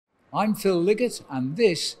I'm Phil Liggett, and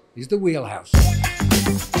this is The Wheelhouse.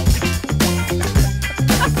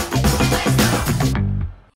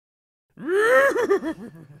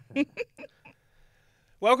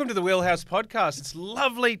 Welcome to the Wheelhouse podcast. It's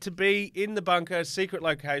lovely to be in the bunker, secret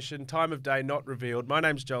location, time of day not revealed. My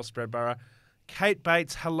name's Joel Spreadborough. Kate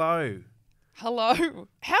Bates, hello. Hello.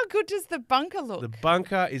 How good does the bunker look? The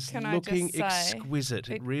bunker is Can looking I just say, exquisite.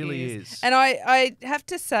 It really is. And I have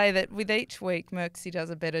to say that with each week, Merksy does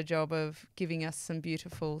a better job of giving us some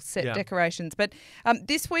beautiful set decorations. But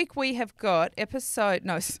this week we have got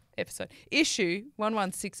issue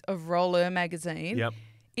 116 of Roller magazine. Yep.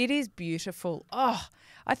 It is beautiful. Oh,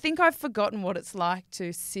 I think I've forgotten what it's like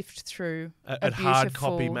to sift through a beautiful hard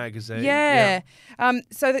copy magazine. Yeah.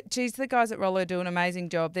 The guys at Roller do an amazing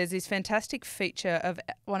job. There's this fantastic feature of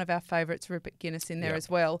one of our favourites, Rupert Guinness, in there as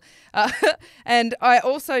well. And I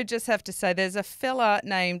also just have to say there's a fella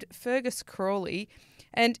named Fergus Crawley,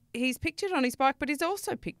 and he's pictured on his bike, but he's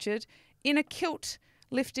also pictured in a kilt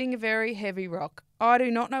lifting a very heavy rock. I do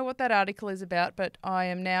not know what that article is about, but I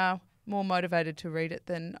am now more motivated to read it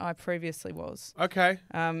than I previously was. Okay.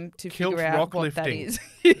 To Kilt figure out rock what lifting. that is.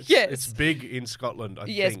 Yes. It's big in Scotland, I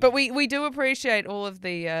think. Yes, but we do appreciate all of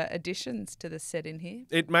the additions to the set in here.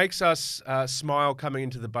 It makes us smile coming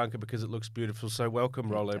into the bunker because it looks beautiful. So welcome,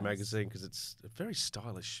 Rollo magazine, because it's very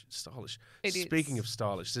stylish. Speaking of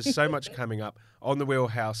stylish, there's so much coming up on the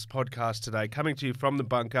Wheelhouse podcast today, coming to you from the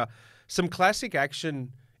bunker. Some classic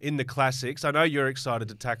action in the classics. I know you're excited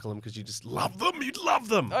to tackle them because you just love them. You love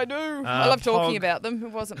them. I do. I love talking about them.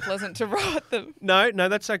 It wasn't pleasant to write them. No,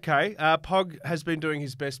 that's okay. Pog has been doing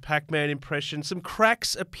his best Pac-Man impression. Some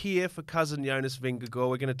cracks appear for cousin Jonas Vingegaard.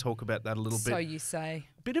 We're going to talk about that a little bit. So you say.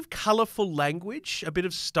 A bit of colourful language, a bit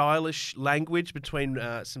of stylish language between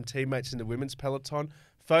some teammates in the women's peloton.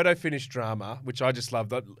 Photo finish drama, which I just love,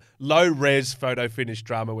 that low-res photo finish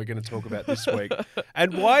drama we're going to talk about this week.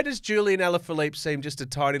 And why does Julian Alaphilippe seem just a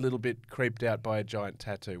tiny little bit creeped out by a giant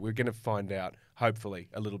tattoo? We're going to find out, hopefully,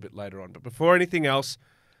 a little bit later on. But before anything else,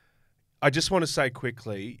 I just want to say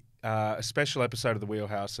quickly, a special episode of The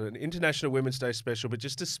Wheelhouse, an International Women's Day special, but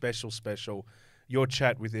just a special. Your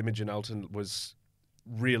chat with Imogen Alton was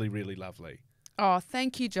really, really lovely. Oh,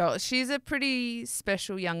 thank you, Joel. She's a pretty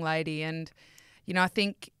special young lady, and you know, I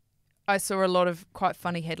think I saw a lot of quite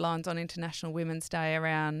funny headlines on International Women's Day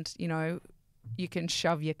around, you know, you can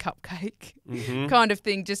shove your cupcake kind of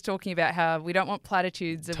thing, just talking about how we don't want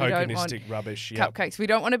platitudes and we don't want rubbish, cupcakes. We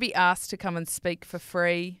don't want to be asked to come and speak for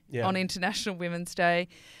free on International Women's Day.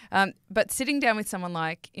 But sitting down with someone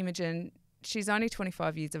like Imogen, she's only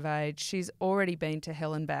 25 years of age. She's already been to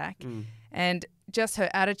hell and back. And just her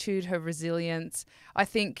attitude, her resilience, I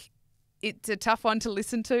think it's a tough one to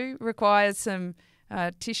listen to, requires some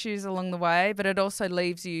tissues along the way, but it also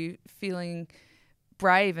leaves you feeling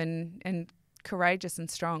brave and courageous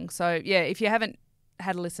and strong. So, yeah, if you haven't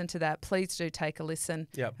had a listen to that, please do take a listen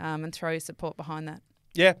and throw your support behind that.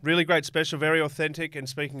 Yeah, really great special, very authentic, and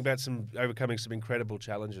speaking about overcoming some incredible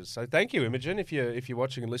challenges. So thank you, Imogen, if you're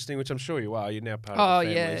watching and listening, which I'm sure you are. You're now part of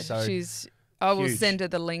the family. Yeah, so I will send her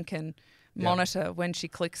the link and monitor when she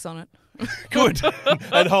clicks on it. Good.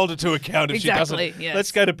 And hold her to account if she doesn't. Yes.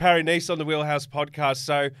 Let's go to Paris-Nice on the Wheelhouse podcast.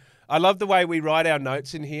 So I love the way we write our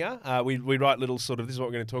notes in here. We write little sort of, this is what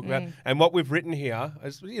we're going to talk about. And what we've written here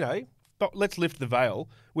is, you know, let's lift the veil.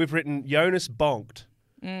 We've written Jonas bonked,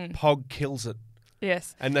 Pog kills it.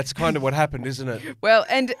 Yes. And that's kind of what happened, isn't it? Well,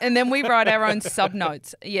 and then we write our own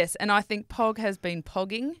sub-notes. Yes, and I think Pog has been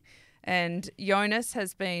pogging and Jonas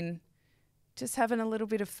has been just having a little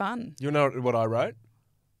bit of fun. You know what I wrote?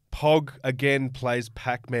 Pog again plays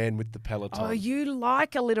Pac-Man with the peloton. Oh, you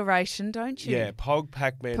like alliteration, don't you? Yeah, Pog,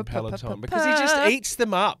 Pac-Man, peloton. Because he just eats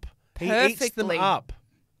them up. He eats them up.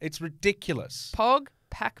 It's ridiculous. Pog,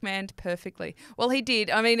 Pac-Man perfectly. Well, he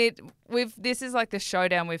did. I mean, this is like the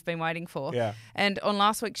showdown we've been waiting for. Yeah. And on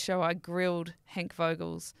last week's show, I grilled Henk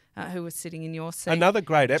Vogels, who was sitting in your seat. Another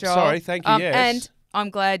great episode. Sorry, thank you, yes. And I'm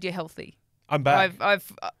glad you're healthy. I'm back.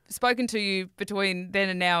 I've spoken to you between then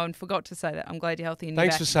and now and forgot to say that. I'm glad you're healthy and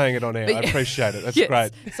Thanks you're back. for saying it on air. I appreciate it. That's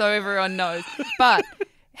great. So everyone knows. But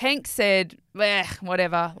Henk said,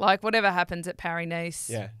 whatever. Like, whatever happens at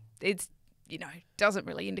Paris-Nice, it's, you know, doesn't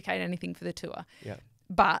really indicate anything for the tour. Yeah.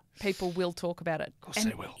 But people will talk about it. Of course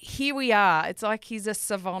they will. Here we are. It's like he's a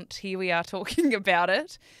savant. Here we are talking about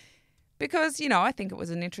it. Because, you know, I think it was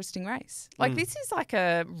an interesting race. Like, this is like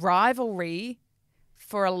a rivalry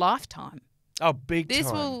for a lifetime. Oh, big time.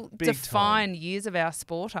 This will define years of our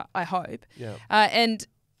sport, I hope. Yeah. And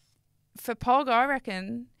for Pog, I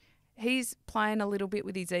reckon he's playing a little bit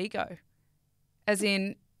with his ego. As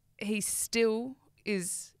in, he still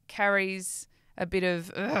carries a bit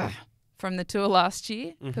of from the Tour last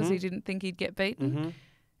year because he didn't think he'd get beaten.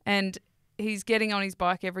 And he's getting on his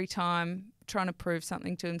bike every time, trying to prove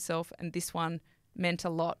something to himself, and this one meant a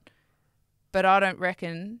lot. But I don't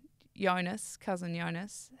reckon Jonas, cousin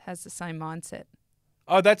Jonas, has the same mindset.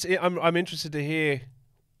 Oh, that's it. I'm interested to hear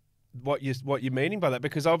what you're meaning by that,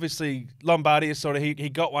 because obviously Lombardia he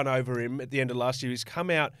got one over him at the end of last year. He's come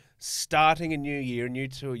out starting a new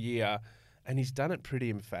Tour year, and he's done it pretty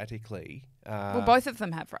emphatically. Well, both of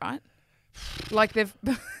them have, right? Like they've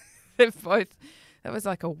both. That was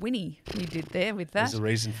like a whinny you did there with that. There's a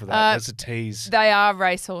reason for that. That's a tease. They are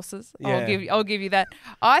racehorses. Yeah. I'll give you that.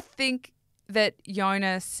 I think that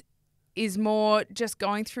Jonas is more just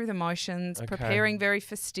going through the motions, preparing very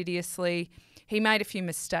fastidiously. He made a few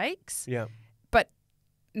mistakes. Yeah. But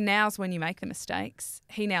now's when you make the mistakes.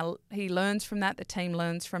 He learns from that. The team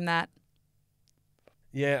learns from that.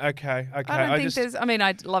 Yeah, okay. I don't think there's... I mean,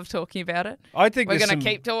 I love talking about it. I think we're going to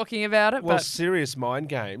keep talking about it. Well, but serious mind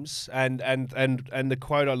games. And the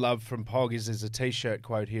quote I love from Pog is, there's a T-shirt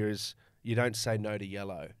quote here, is, "You don't say no to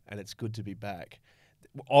yellow, and it's good to be back."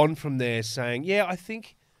 On from there saying, yeah, I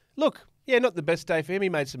think, look, yeah, not the best day for him. He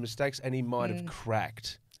made some mistakes, and he might have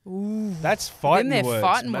cracked. Ooh. That's fighting words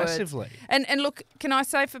fighting massively. And look, can I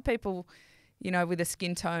say for people, with a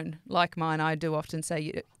skin tone like mine, I do often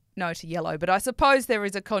say no to yellow, but I suppose there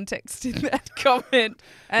is a context in that comment.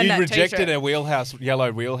 And you that rejected T-shirt. our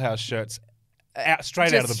yellow wheelhouse shirts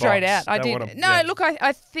straight out of the box. Straight out. I did. Look,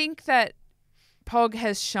 I think that Pog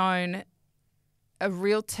has shown a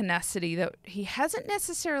real tenacity that he hasn't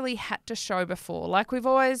necessarily had to show before. Like, we've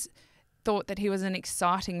always thought that he was an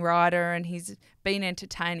exciting rider and he's been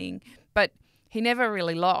entertaining, but he never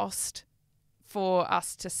really lost for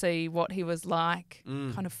us to see what he was like,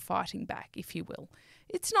 kind of fighting back, if you will.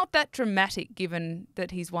 It's not that dramatic given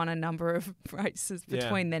that he's won a number of races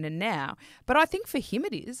between then and now. But I think for him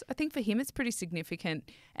it is. I think for him it's pretty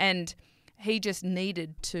significant. And he just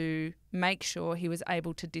needed to make sure he was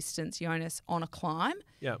able to distance Jonas on a climb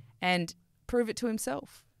and prove it to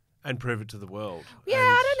himself. And prove it to the world. Yeah,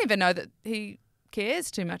 I don't even know that he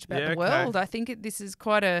cares too much about the world. I think this is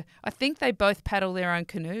I think they both paddle their own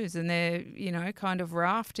canoes and they're, kind of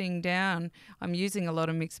rafting down. I'm using a lot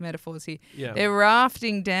of mixed metaphors here. Yeah. They're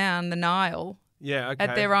rafting down the Nile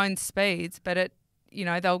at their own speeds, but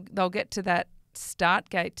they'll get to that start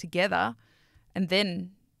gate together and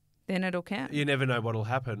then it'll count. You never know what'll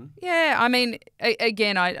happen. Yeah, I mean,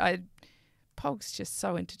 again, Pog's just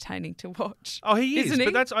so entertaining to watch. Oh, he is. Isn't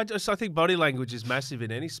he? But I think body language is massive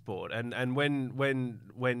in any sport. And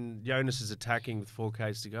when Jonas is attacking with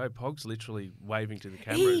 4Ks to go, Pog's literally waving to the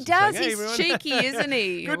camera. He does. Saying, He's cheeky, isn't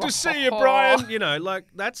he? Good to see you, Brian.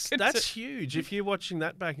 That's huge. If you're watching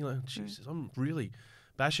that back, you're like, Jesus, I'm really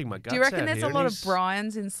bashing my guts out. Do you reckon there's here. a lot of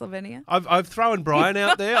Brians in Slovenia? I've thrown Brian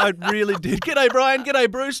out there. I really did. G'day, Brian.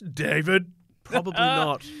 G'day, Bruce. David. Probably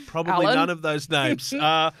not. Probably Alan? none of those names.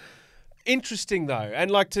 Interesting though,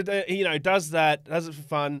 and today, does it for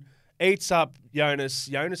fun, eats up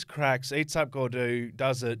Jonas cracks, eats up Gordu,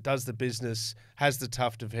 does the business, has the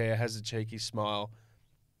tuft of hair, has a cheeky smile.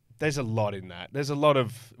 There's a lot in that. There's a lot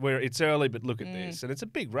of where it's early, but look at this, and it's a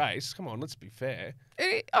big race. Come on, let's be fair.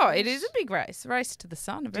 It is a big race to the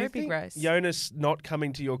sun, a very big race. Jonas not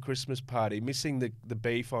coming to your Christmas party, missing the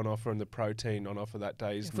beef on offer and the protein on offer that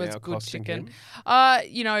day is now costing him.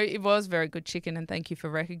 It was very good chicken, and thank you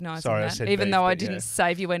for recognising that. I said even beef, though I didn't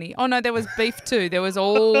save you any. Oh no, there was beef too. There was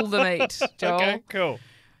all the meat, Joel. Okay, cool.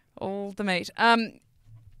 All the meat.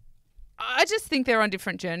 I just think they're on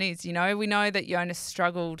different journeys. We know that Jonas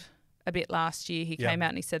struggled a bit last year. He came out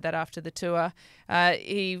and he said that after the Tour.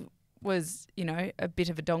 He was, a bit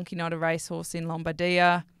of a donkey, not a racehorse in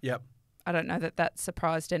Lombardia. Yep. I don't know that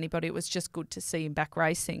surprised anybody. It was just good to see him back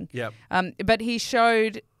racing. Yep. But he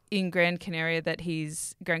showed in Gran Camino that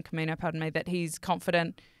he's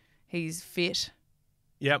confident, he's fit.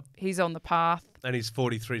 Yep. He's on the path. And he's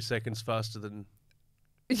 43 seconds faster than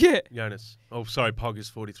Jonas. Oh, sorry, Pog is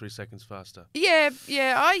 43 seconds faster. Yeah.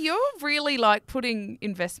 You're really putting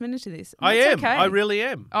investment into this. I am. Okay. I really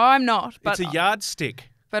am. I'm not. It's But a yardstick.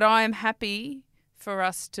 But I am happy for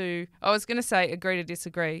us to, I was going to say agree to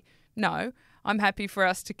disagree. No, I'm happy for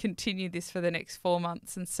us to continue this for the next 4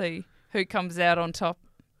 months and see who comes out on top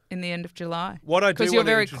in the end of July. Because you're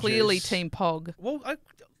very clearly Team Pog. Well,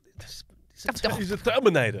 he's a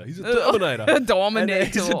Terminator. He's a Terminator. A Dominator.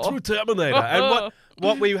 He's a true Terminator. And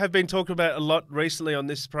what we have been talking about a lot recently on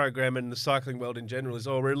this program and the cycling world in general is,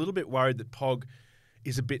 we're a little bit worried that Pog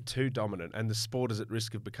is a bit too dominant and the sport is at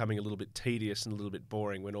risk of becoming a little bit tedious and a little bit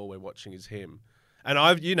boring when all we're watching is him. And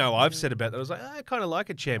I've said about that. I was like, I kind of like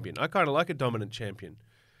a champion. I kind of like a dominant champion.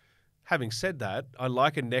 Having said that, I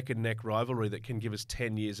like a neck-and-neck rivalry that can give us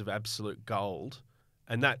 10 years of absolute gold,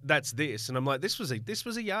 and that's this. And I'm like, this was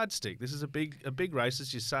a yardstick. This is a big race,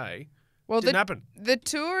 as you say. Well, Didn't happen. The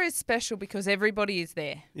Tour is special because everybody is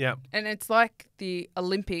there. Yeah. And it's like the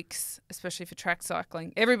Olympics, especially for track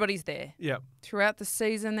cycling. Everybody's there. Yeah. Throughout the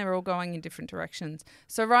season, they're all going in different directions.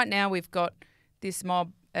 So right now we've got this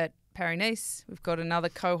mob at Paris-Nice. We've got another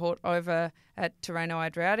cohort over at Tirreno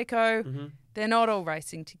Adriatico. Mm-hmm. They're not all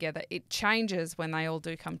racing together. It changes when they all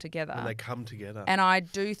do come together. When they come together. And I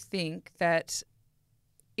do think that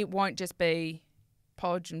it won't just be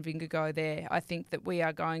Podge and Vingegaard there. I think that we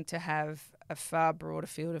are going to have a far broader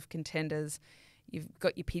field of contenders. You've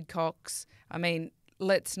got your Pidcocks. I mean,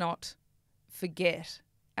 let's not forget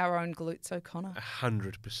our own Glutes O'Connor.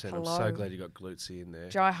 100%. I'm so glad you got Glutesy in there.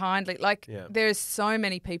 Jai Hindley. There's so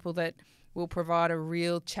many people that will provide a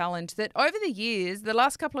real challenge that over the years, the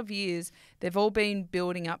last couple of years, they've all been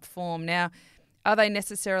building up form. Now, are they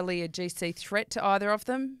necessarily a GC threat to either of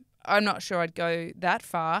them? I'm not sure I'd go that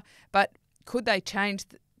far, but could they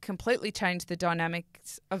completely change the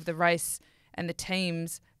dynamics of the race and the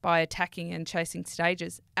teams by attacking and chasing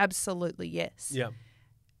stages? Absolutely, yes. Yeah.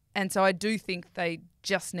 And so I do think they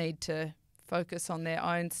just need to focus on their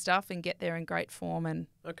own stuff and get there in great form. And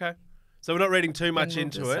okay. So we're not reading too much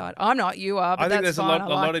into decide. it. I'm not, you are, but I think there's fine. a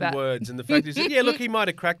lot like in words. And the fact is, yeah, look, he might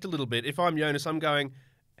have cracked a little bit. If I'm Jonas, I'm going,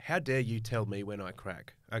 how dare you tell me when I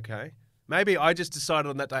crack, okay? Maybe I just decided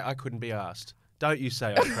on that day I couldn't be asked. Don't you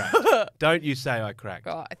say I cracked. Don't you say I cracked.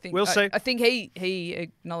 Oh, We'll see. I think he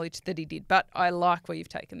acknowledged that he did, but I like where you've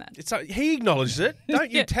taken that. It's like, he acknowledges it. Don't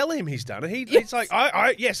you tell him he's done it. It's like,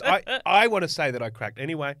 I want to say that I cracked.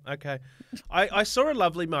 Anyway, okay. I saw a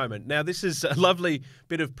lovely moment. Now, this is a lovely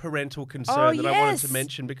bit of parental concern that I wanted to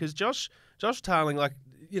mention because Josh Tarling,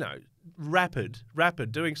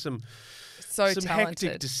 rapid, doing some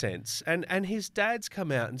hectic descents. And his dad's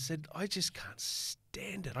come out and said, I just can't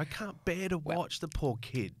stand it. I can't bear to watch the poor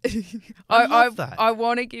kid. I love that. I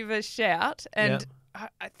want to give a shout, and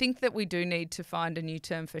I think that we do need to find a new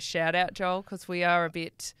term for shout out, Joel, because we are a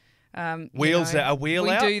bit... Wheels out? A wheel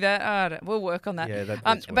out? We do that. We'll work on that. Yeah,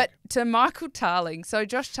 that's but to Michael Tarling, so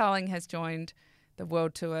Josh Tarling has joined the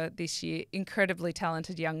World Tour this year, incredibly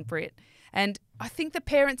talented young Brit. And I think the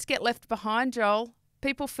parents get left behind, Joel.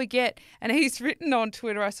 People forget. And he's written on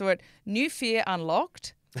Twitter, I saw it, new fear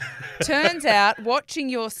unlocked. Turns out watching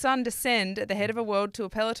your son descend at the head of a World Tour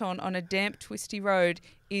peloton on a damp, twisty road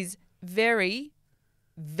is very,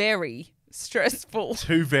 very stressful.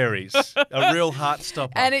 Two veries. A real heart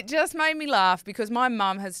stopper. And it just made me laugh because my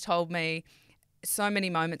mum has told me so many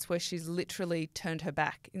moments where she's literally turned her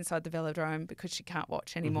back inside the velodrome because she can't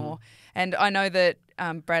watch anymore. Mm-hmm. And I know that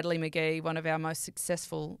Bradley McGee, one of our most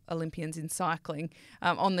successful Olympians in cycling,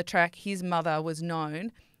 on the track, his mother was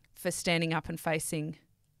known for standing up and facing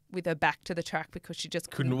with her back to the track because she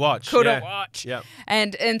just couldn't watch. Yep.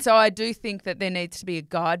 And so I do think that there needs to be a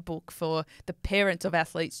guidebook for the parents of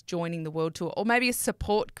athletes joining the World Tour, or maybe a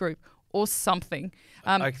support group or something.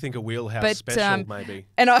 I think a wheelhouse special maybe.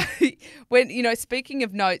 And speaking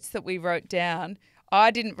of notes that we wrote down,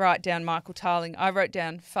 I didn't write down Michael Tarling. I wrote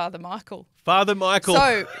down Father Michael. Father Michael.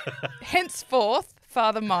 So henceforth,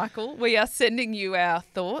 Father Michael, we are sending you our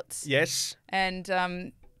thoughts. Yes. And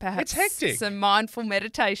perhaps it's hectic. Some mindful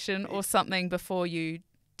meditation or something before you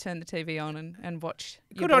turn the TV on and watch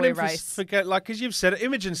your Good on boy him race. Because you've said it.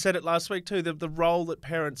 Imogen said it last week too. The role that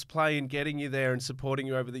parents play in getting you there and supporting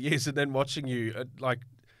you over the years, and then watching you,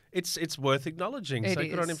 it's worth acknowledging. It so is.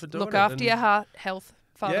 good on him for doing it. Look after your heart health,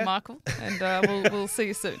 Father Michael, and we'll see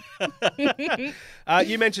you soon.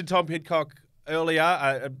 You mentioned Tom Pidcock earlier,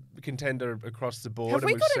 a contender across the board. Have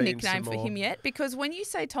we got a nickname for him yet? Because when you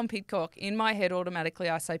say Tom Pidcock, in my head automatically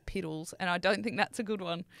I say Piddles, and I don't think that's a good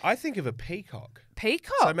one. I think of a peacock.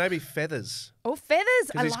 Peacock? So maybe Feathers. Oh, Feathers.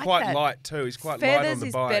 Because he's quite light too. He's quite light on the bike. Feathers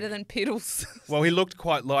is better than Piddles. Well, he looked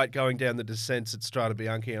quite light going down the descents at Strade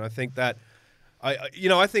Bianche, and I think that I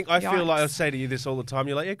feel like I say to you this all the time.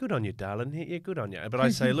 You're like, yeah, good on you, darling. Yeah, good on you. But I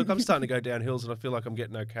say, look, I'm starting to go down hills, and I feel like I'm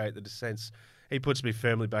getting okay at the descents. He puts me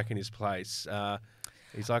firmly back in his place.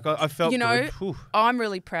 He's like, I felt good. I'm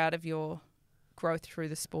really proud of your growth through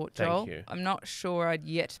the sport, Joel. Thank you. I'm not sure I'd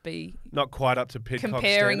yet be not quite up to Pidcock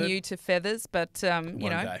comparing standard. you to Feathers, but One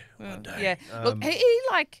day. Yeah. Look, he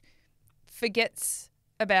forgets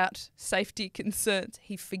about safety concerns.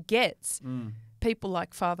 He forgets people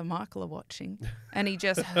like Father Michael are watching, and he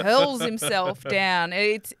just hurls himself down.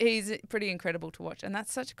 He's pretty incredible to watch, and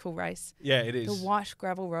that's such a cool race. Yeah, it is. The white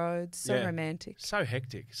gravel roads, so romantic. So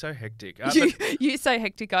hectic. You say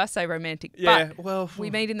hectic, I say romantic. Yeah, but well, we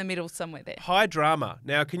meet in the middle somewhere there. High drama.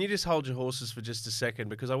 Now, can you just hold your horses for just a second?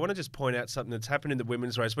 Because I want to just point out something that's happened in the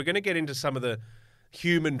women's race. We're going to get into some of the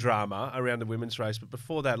human drama around the women's race, but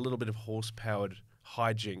before that, a little bit of horse-powered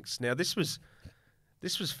hijinks. Now, this was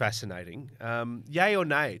fascinating. Yay or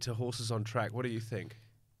nay to horses on track? What do you think?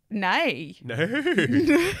 Nay. No.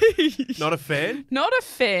 Not a fan? Not a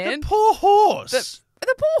fan. The poor horse.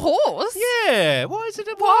 The poor horse? Yeah. Why is it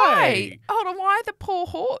a Why? Hold on, why the poor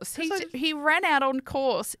horse? He ran out on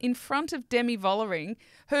course in front of Demi Vollering,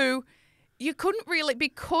 who you couldn't really,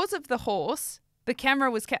 because of the horse, the camera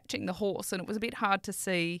was catching the horse and it was a bit hard to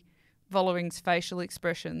see Vollering's facial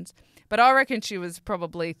expressions. But I reckon she was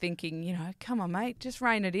probably thinking, come on, mate, just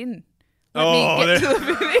rein it in. Let me get to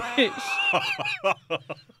the finish.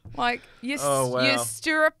 Like, you're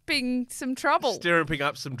stirruping some trouble. Stirruping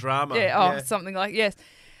up some drama. Yeah, something like, yes.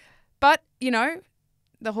 But,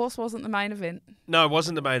 the horse wasn't the main event. No, it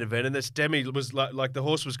wasn't the main event. And this Demi was like the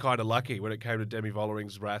horse was kind of lucky when it came to Demi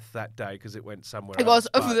Vollering's wrath that day because it went somewhere else.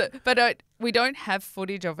 It was, but we don't have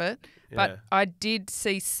footage of it. But I did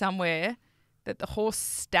see somewhere that the horse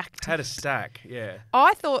stacked. Had a stack, yeah.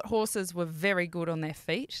 I thought horses were very good on their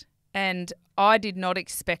feet, and I did not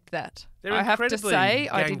expect that. I have to say,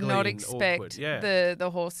 I did not expect the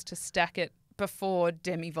horse to stack it before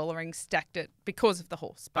Demi Vollering stacked it because of the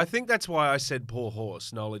horse. I think that's why I said poor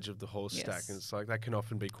horse, knowledge of the horse stack. And it's like that can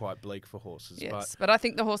often be quite bleak for horses. Yes, but I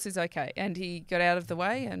think the horse is okay, and he got out of the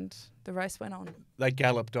way and the race went on. They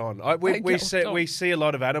galloped on. We see a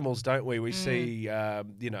lot of animals, don't we? We see,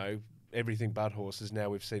 everything but horses. Now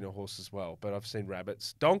we've seen a horse as well, but I've seen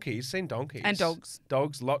rabbits. Donkeys, seen donkeys. And dogs.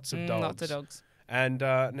 Dogs, lots of dogs. Lots of dogs. And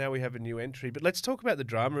now we have a new entry. But let's talk about the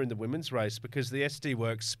drama in the women's race because the SD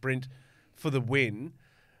Worx sprint for the win.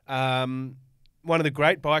 One of the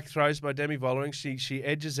great bike throws by Demi Vollering. She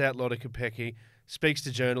edges out Lotte Kopecky, speaks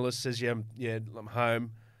to journalists, says, I'm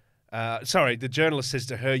home. The journalist says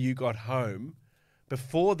to her, you got home.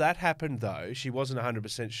 Before that happened, though, she wasn't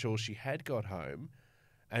 100% sure she had got home.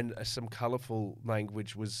 And some colourful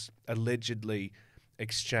language was allegedly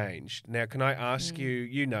exchanged. Now, can I ask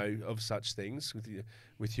you know of such things with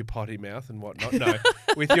your potty mouth and whatnot? No,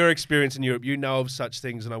 with your experience in Europe, you know of such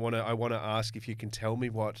things, and I want to ask if you can tell me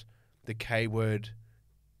what the K word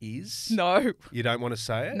is. No, you don't want to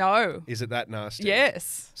say it. No, is it that nasty?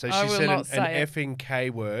 Yes, so she said an effing K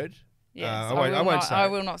word. Yes, I won't say it. I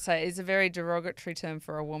will not say it. It's a very derogatory term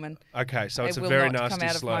for a woman. Okay, so it's a very nasty slur. It will not come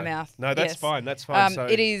out of my mouth. No, that's fine. That's fine.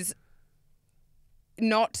 It is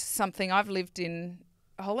not something. I've lived in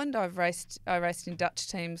Holland. I raced in Dutch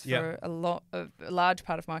teams for a large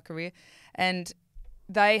part of my career, and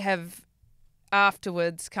they have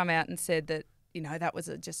afterwards come out and said that that was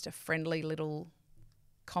just a friendly little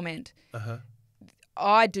comment.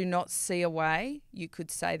 I do not see a way you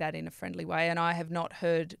could say that in a friendly way, and I have not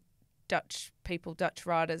heard Dutch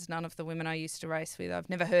riders, none of the women I used to race with, I've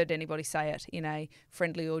never heard anybody say it in a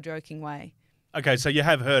friendly or joking way. Okay, so you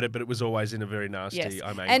have heard it, but it was always in a very nasty,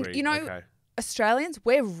 I'm angry. And, Australians,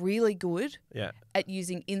 we're really good at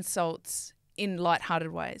using insults in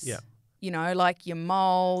lighthearted ways. Yeah. Like your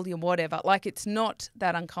mole, your whatever. Like, it's not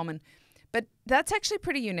that uncommon. But that's actually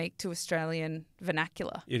pretty unique to Australian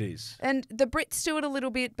vernacular. It is. And the Brits do it a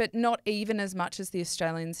little bit, but not even as much as the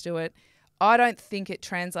Australians do it. I don't think it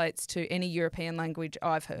translates to any European language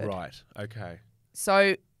I've heard. Right, okay.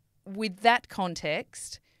 So with that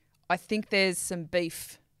context, I think there's some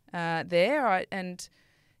beef there. I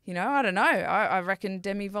don't know. I reckon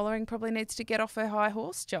Demi Vollering probably needs to get off her high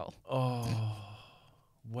horse, Joel. Oh,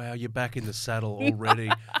 wow, you're back in the saddle already.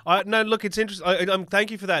 No, look, it's interesting. Thank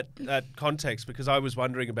you for that context because I was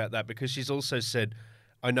wondering about that because she's also said,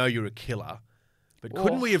 I know you're a killer. But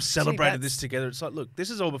couldn't we have celebrated this together? It's like, look,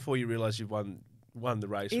 this is all before you realise you've won the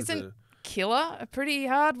race. Isn't killer a pretty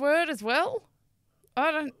hard word as well?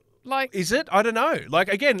 I don't like. Is it? I don't know. Like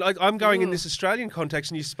again, I'm going in this Australian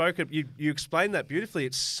context, and you spoke it. You explained that beautifully.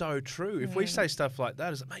 It's so true. If we say stuff like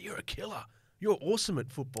that, it's like, mate, you're a killer. You're awesome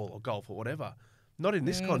at football or golf or whatever. Not in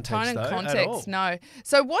this context, though. Context, at all. No.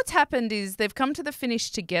 So what's happened is they've come to the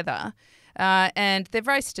finish together, and they've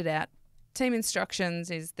raced it out. Team instructions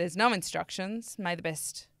is there's no instructions. May the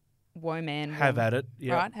best woman have at it.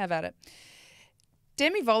 Yeah. Right, have at it.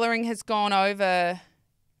 Demi Vollering has gone over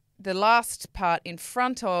the last part in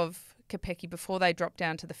front of Kopecky before they drop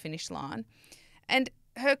down to the finish line. And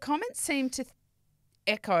her comments seem to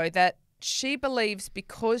echo that she believes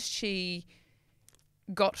because she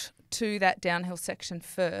got to that downhill section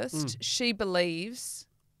first, she believes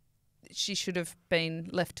she should have been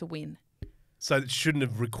left to win. So it shouldn't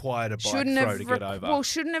have required a bike throw to get over. Well,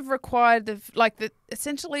 shouldn't have required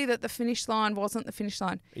essentially that the finish line wasn't the finish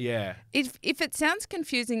line. Yeah. If it sounds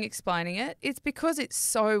confusing explaining it, it's because it's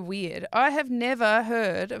so weird. I have never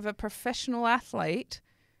heard of a professional athlete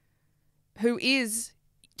who is,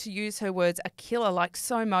 to use her words, a killer, like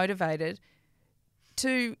so motivated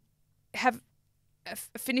to have a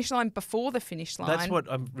finish line before the finish line. That's what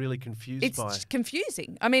I'm really confused by. It's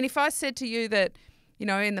confusing. I mean, if I said to you that,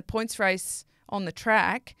 in the points race on the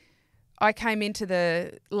track, I came into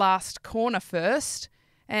the last corner first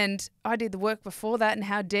and I did the work before that, and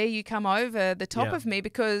how dare you come over the top of me,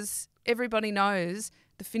 because everybody knows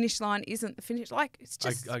the finish line isn't the finish. Like, it's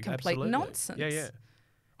just complete absolutely. nonsense. Yeah.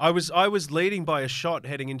 I was leading by a shot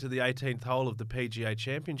heading into the 18th hole of the PGA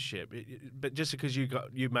Championship, but just because you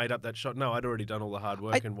made up that shot, no, I'd already done all the hard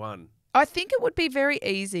work and won. I think it would be very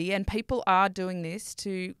easy, and people are doing this,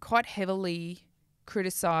 to quite heavily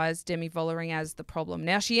criticise Demi Vollering as the problem.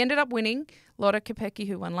 Now, she ended up winning. Lotte Kopecky,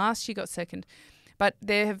 who won last, she got second. But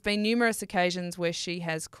there have been numerous occasions where she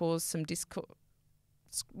has caused some discourse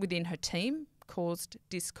within her team,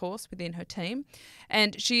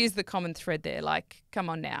 and she is the common thread there. Like, come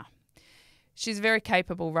on now. She's a very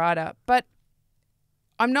capable rider, but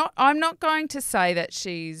I'm not going to say that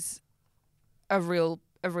she's a real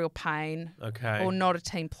pain, or not a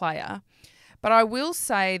team player. But I will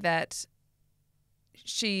say that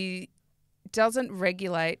she doesn't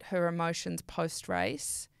regulate her emotions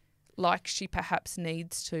post-race like she perhaps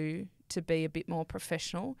needs to be a bit more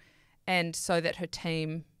professional, and so that her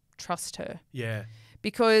team trust her. Yeah.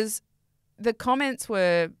 Because the comments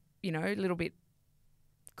were, a little bit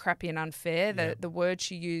crappy and unfair. The word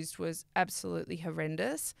she used was absolutely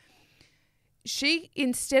horrendous. She,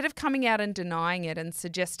 instead of coming out and denying it and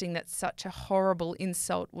suggesting that such a horrible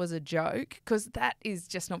insult was a joke, because that is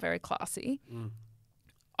just not very classy,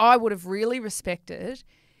 I would have really respected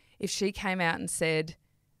if she came out and said,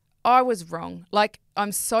 I was wrong. Like,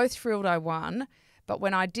 I'm so thrilled I won, but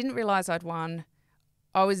when I didn't realise I'd won,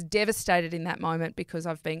 I was devastated in that moment because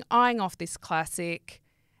I've been eyeing off this classic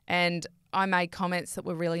and I made comments that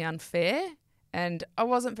were really unfair and I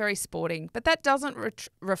wasn't very sporting. But that doesn't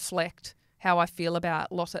reflect how I feel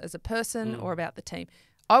about Lotte as a person or about the team.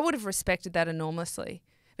 I would have respected that enormously,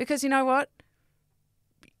 because you know what?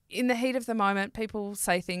 In the heat of the moment, people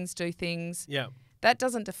say things, do things. Yeah. That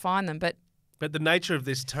doesn't define them. But the nature of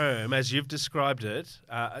this term, as you've described it,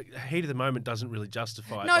 heat of the moment doesn't really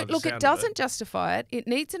justify it. No, look, it doesn't justify it. It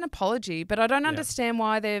needs an apology, but I don't understand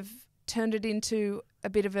why they've turned it into a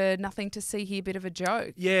bit of a nothing to see here, bit of a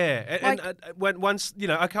joke. Yeah, and once,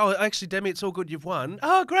 okay, actually, Demi, it's all good, you've won.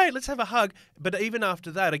 Oh, great, let's have a hug. But even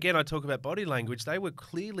after that, again, I talk about body language, they were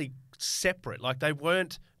clearly separate. Like, there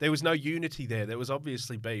was no unity there. There was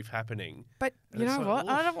obviously beef happening. But you know what?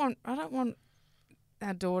 I don't want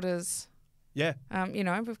our daughters... Yeah.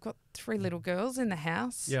 We've got 3 little girls in the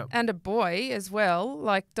house and a boy as well.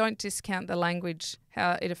 Like, don't discount the language,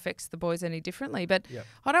 how it affects the boys any differently. But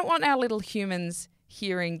I don't want our little humans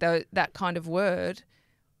hearing that kind of word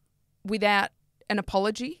without an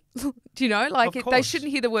apology. Do you know? Like, they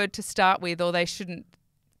shouldn't hear the word to start with, or they shouldn't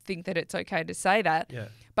think that it's okay to say that. Yeah.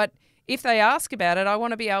 But if they ask about it, I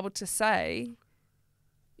want to be able to say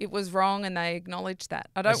it was wrong and they acknowledge that.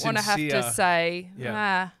 I don't want to have to say,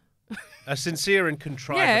 a sincere and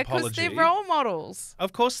contrite apology. Yeah, because they're role models.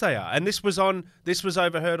 Of course they are. And this was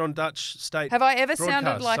overheard on Dutch state. Have I ever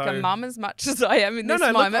sounded like a mum as much as I am in this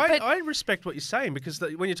moment? Look, I respect what you're saying, because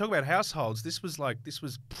when you talk about households, this was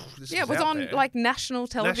it was on there. Like national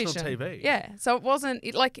television. National TV. Yeah. So it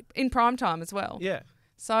wasn't like in prime time as well. Yeah.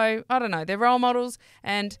 So I don't know. They're role models,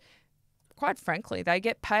 and quite frankly, they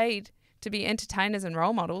get paid to be entertainers and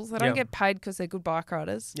role models. They don't get paid because they're good bike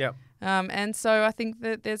riders. Yeah. And so I think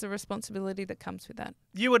that there's a responsibility that comes with that.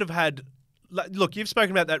 You would have had... Look, you've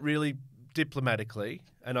spoken about that really diplomatically,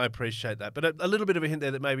 and I appreciate that. But a little bit of a hint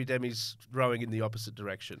there that maybe Demi's rowing in the opposite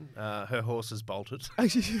direction. Her horse has bolted.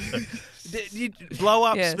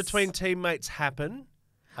 Blow-ups between teammates happen.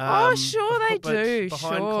 Sure they do.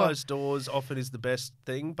 Behind closed doors often is the best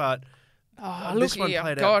thing, but this one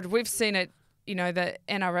played out. We've seen it. The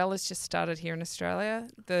NRL has just started here in Australia.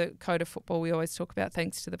 The code of football we always talk about,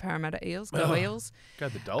 thanks to the Parramatta Eels. Go Eels. Go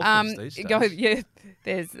the Dolphins these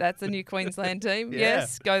days. That's a new Queensland team.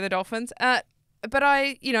 Yes, go the Dolphins. But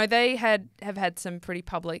they have had some pretty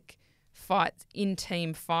public fights,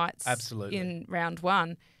 in-team fights. Absolutely. In round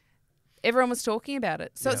 1. Everyone was talking about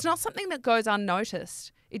it. So it's not something that goes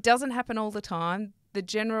unnoticed. It doesn't happen all the time. The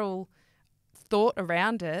general thought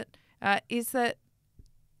around it is that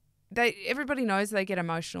everybody knows they get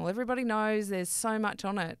emotional. Everybody knows there's so much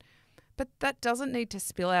on it. But that doesn't need to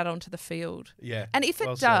spill out onto the field. Yeah. And if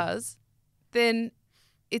it does, then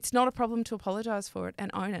it's not a problem to apologise for it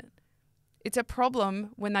and own it. It's a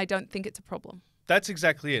problem when they don't think it's a problem. That's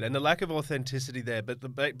exactly it. And the lack of authenticity there.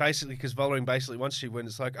 But basically, because Vollering basically, once she went,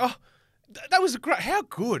 it's like, oh, that was how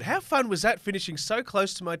good, how fun was that finishing so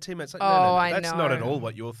close to my teammates? Like, no, that's not at all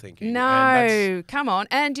what you're thinking. No, come on.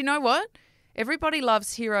 And you know what? Everybody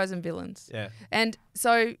loves heroes and villains. Yeah. And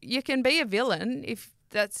so you can be a villain if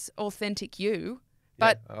that's authentic you.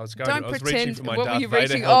 But I was pretend. reaching for my what Darth were you Vader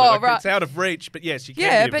reaching? helmet. Oh, Like, right. It's out of reach, but yes, you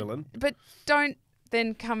can be a villain. But don't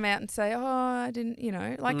then come out and say, oh, I didn't,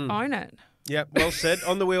 own it. Yeah, well said.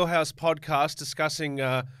 On the Wheelhouse podcast, discussing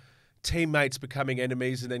teammates becoming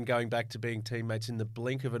enemies and then going back to being teammates in the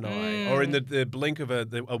blink of an eye, or in the blink of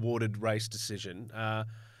the awarded race decision.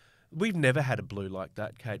 We've never had a blue like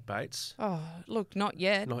that, Kate Bates. Oh, look, not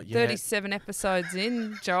yet. Not yet. 37 episodes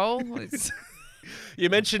in, Joel. You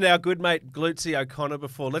mentioned our good mate Glutzy O'Connor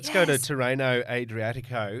before. Let's go to Tirreno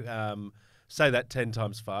Adriatico. Say that 10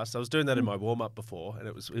 times fast. I was doing that in my warm-up before, and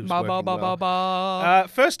it was working well.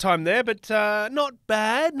 First time there, but not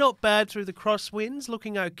bad. Not bad through the crosswinds.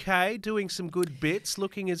 Looking okay. Doing some good bits.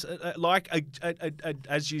 Looking as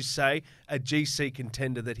as you say, a GC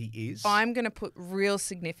contender that he is. I'm going to put real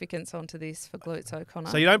significance onto this for Glutz O'Connor.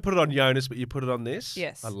 So you don't put it on Jonas, but you put it on this?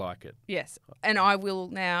 Yes. I like it. Yes. And I will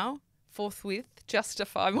now forthwith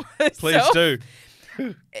justify myself. Please do.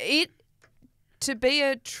 To be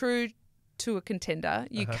a true to a contender,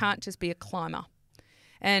 you can't just be a climber.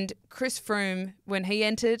 And Chris Froome, when he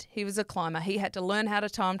entered, he was a climber. He had to learn how to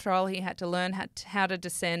time trial. He had to learn how to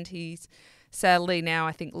descend. He's sadly now,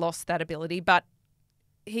 I think, lost that ability. But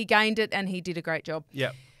he gained it and he did a great job.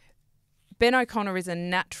 Yeah. Ben O'Connor is a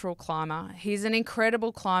natural climber. He's an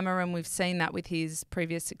incredible climber, and we've seen that with his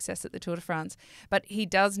previous success at the Tour de France. But he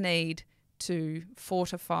does need to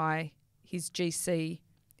fortify his GC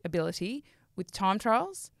ability with time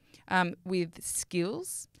trials, with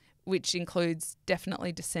skills, which includes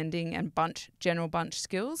definitely descending and general bunch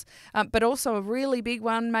skills, but also a really big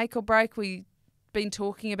one, make or break. We've been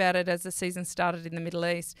talking about it as the season started in the Middle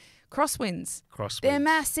East. Crosswinds. They're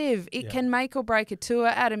massive. It can make or break a tour.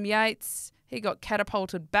 Adam Yates, he got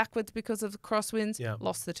catapulted backwards because of the crosswinds,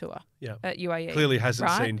 lost the tour at UAE. Clearly hasn't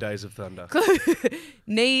seen Days of Thunder.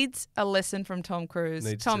 Needs a lesson from Tom Cruise,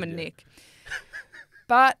 Nick.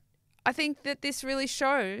 But I think that this really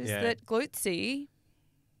shows that Glutzy,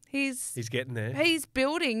 he's getting there. He's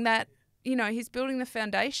building that, he's building the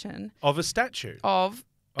foundation of a statue. Of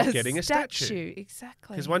getting a statue.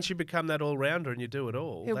 Exactly. Because once you become that all-rounder and you do it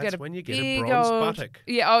all, that's when you get a big bronze old buttock.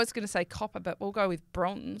 Yeah, I was going to say copper, but we'll go with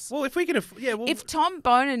bronze. Well, if we can... if Tom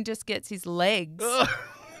Bonin just gets his legs,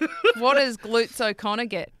 what does Glutz O'Connor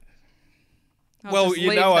get?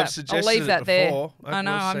 I've suggested I'll leave that it before. There. I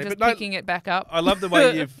know, I'm just picking it back up. I love the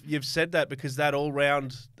way you've said that, because that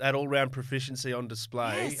all-round proficiency on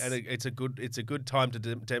display, and it's a good time to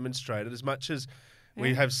demonstrate it. As much as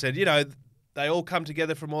we have said, they all come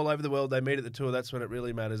together from all over the world. They meet at the Tour. That's when it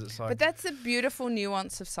really matters. It's like, but that's the beautiful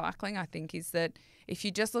nuance of cycling, I think, is that if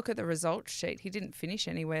you just look at the results sheet, he didn't finish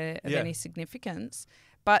anywhere of any significance,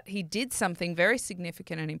 but he did something very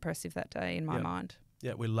significant and impressive that day in my mind.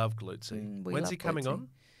 Yeah, we love Glutzy. When's he coming on?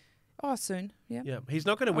 Oh, soon. Yeah. Yeah, he's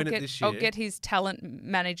not going to win it this year. I'll get his talent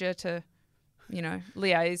manager to,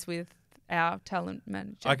 liaise with our talent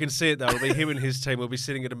manager. I can see it though. It'll be him and his team. We'll be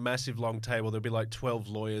sitting at a massive long table. There'll be like 12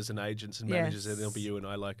 lawyers and agents and managers, and there'll be you and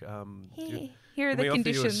I like, here are the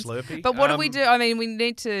conditions. Slurpee? But what do we do? I mean, we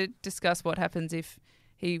need to discuss what happens if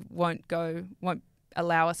he won't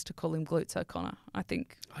allow us to call him Glutz O'Connor. I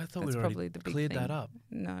thought we probably the big cleared thing. that up.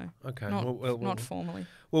 No. Okay. Not formally.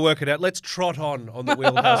 We'll work it out. Let's trot on the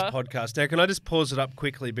Wheelhouse podcast. Now, can I just pause it up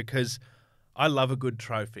quickly, because I love a good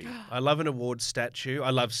trophy. I love an award statue. I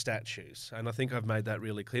love statues, and I think I've made that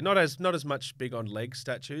really clear. Not as much big on leg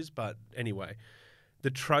statues, but anyway,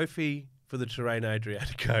 the trophy for the Tirreno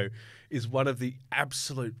Adriatico is one of the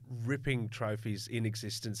absolute ripping trophies in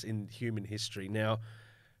existence in human history. Now,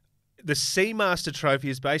 the Seamaster Trophy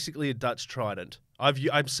is basically a Dutch trident.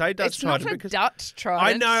 I'm saying Dutch trident because it's not a Dutch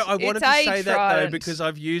trident. I know. I wanted to say that though, trident. because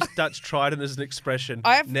I've used Dutch trident as an expression.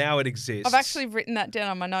 Now it exists. I've actually written that down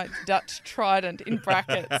on my notes. Dutch trident in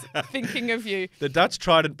brackets. Thinking of you. The Dutch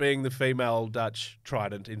trident being the female Dutch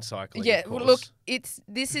trident in cycling. Yeah. Of course. Well, look,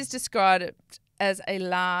 this is described as a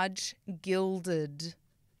large gold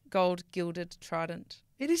gilded trident.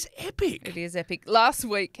 It is epic. It is epic. Last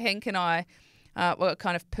week, Henk and I were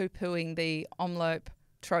kind of poo-pooing the envelope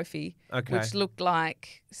trophy, which looked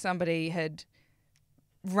like somebody had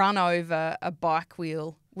run over a bike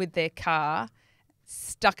wheel with their car,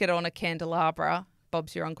 stuck it on a candelabra.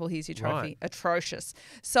 Bob's your uncle, here's your trophy. Right. Atrocious.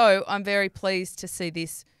 So I'm very pleased to see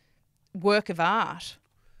this work of art.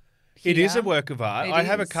 It is a here. work of art. It I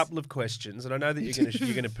have a is. couple of questions, and I know that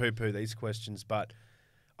you're going to poo-poo these questions, but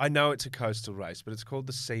I know it's a coastal race, but it's called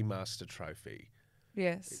the Seamaster Trophy. It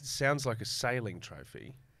Yes. sounds like a sailing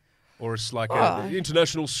trophy, or it's like Oh. an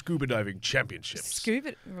international scuba diving championships.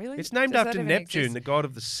 Scuba, really? It's named Does that after even Neptune, exist? the god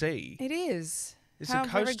of the sea. It is. It's How a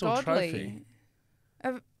very coastal godly. trophy.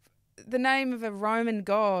 The name of a Roman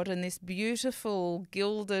god and this beautiful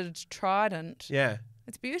gilded trident. Yeah.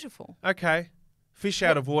 It's beautiful. Okay. Fish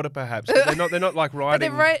out of water, perhaps. But they're not like But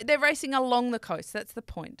riding. they're racing along the coast. That's the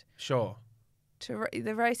point. Sure.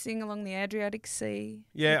 They're racing along the Adriatic Sea.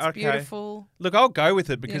 Yeah, it's okay. beautiful. Look, I'll go with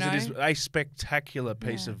it because it know? is a spectacular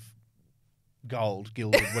piece Yeah. of gold,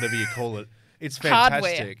 gilded, whatever you call it. It's Hardware.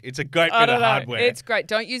 fantastic. It's a great I bit of don't know. hardware. It's great.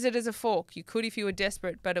 Don't use it as a fork. You could if you were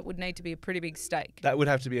desperate, but it would need to be a pretty big steak. That would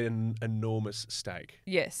have to be an enormous steak.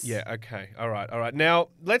 Yes. Yeah. Okay. All right. Now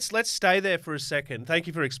let's stay there for a second. Thank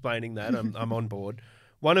you for explaining that. I'm on board.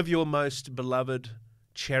 One of your most beloved,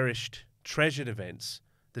 cherished, treasured events,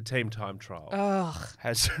 the Team Time Trial, Ugh.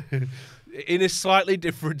 has in a slightly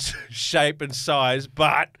different shape and size,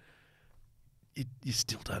 but you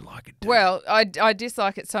still don't like it. Do you? Well, I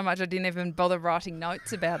dislike it so much I didn't even bother writing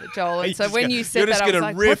notes about it, Joel. And so when you you're said just that, I was gonna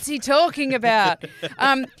like, riff. what's he talking about?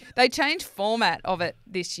 They changed format of it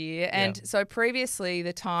this year. And so previously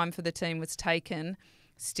the time for the team was taken,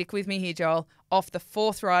 stick with me here, Joel, off the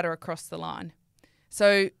fourth rider across the line.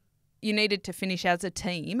 So you needed to finish as a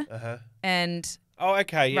team. Uh-huh. And Oh,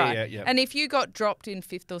 okay. Yeah, right. yeah. And if you got dropped in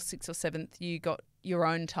fifth or sixth or seventh, you got your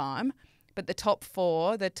own time. But the top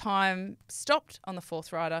four, the time stopped on the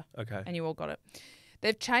fourth rider. Okay. And you all got it.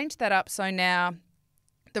 They've changed that up so now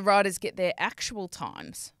the riders get their actual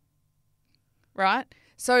times, right?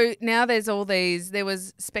 So now there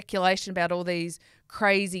was speculation about all these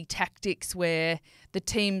crazy tactics where the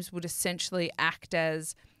teams would essentially act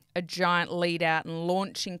as a giant lead out and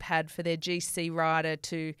launching pad for their GC rider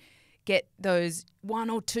to get those 1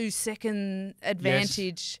 or 2 second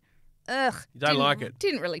advantage. Ugh. You don't like it?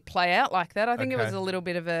 Didn't really play out like that. I think it Okay. was a little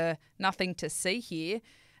bit of a nothing to see here.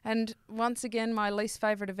 And once again, my least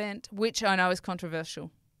favourite event, which I know is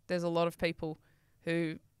controversial. There's a lot of people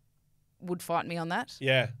who would fight me on that.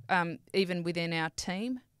 Yeah. Even within our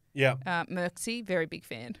team. Yeah. Merksy, very big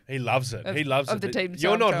fan. He loves it. He loves of it. the Team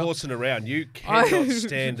You're Time not Trial. horsing around. You cannot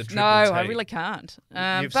stand the triple No, T. I really can't.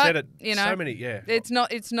 You've but, said it you know, so many, yeah. It's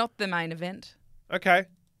not the main event. Okay.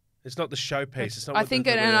 It's not the showpiece. It's not I what think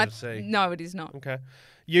the it, and we're I to see. no, it is not. Okay.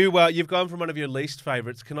 You've gone from one of your least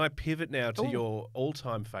favourites. Can I pivot now to Ooh. your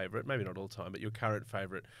all-time favourite? Maybe not all-time, but your current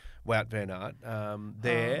favourite, Wout van Aert.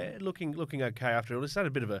 They're looking okay after all. It's had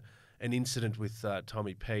a bit of an incident with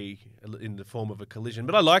Tommy P in the form of a collision,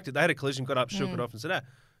 but I liked it. They had a collision, got up, shook it off, and said,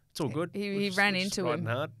 it's all good. He ran into him.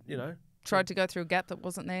 Hard, you know. Tried to go through a gap that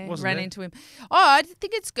wasn't there. Wasn't ran there. into him. Oh, I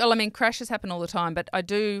think it's. I mean, crashes happen all the time, but I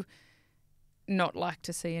do not like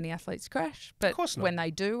to see any athletes crash. But Of course not. when they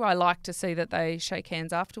do, I like to see that they shake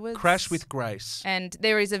hands afterwards. Crash with grace. And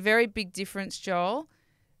there is a very big difference, Joel,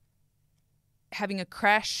 having a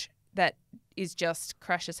crash that is just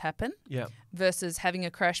crashes happen Yeah. versus having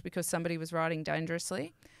a crash because somebody was riding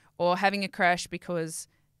dangerously or having a crash because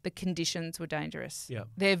the conditions were dangerous. Yeah.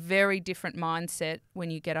 They're very different mindset when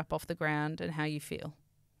you get up off the ground and how you feel.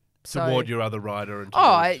 Toward your other rider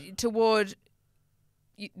and toward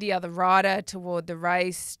the other rider, toward the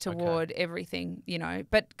race, toward everything, you know.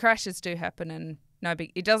 But crashes do happen and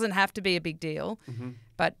it doesn't have to be a big deal,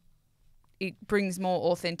 but it brings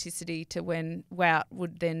more authenticity to when Wout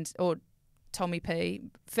would then, or Tommy P,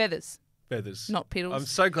 feathers, not pedals. I'm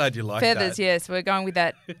so glad you like Feathers, that. yes, we're going with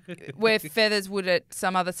that. Where Feathers would at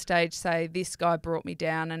some other stage say, this guy brought me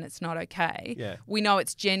down and it's not okay. Yeah. We know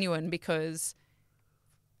it's genuine because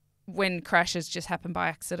when crashes just happen by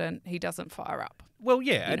accident, he doesn't fire up. Well,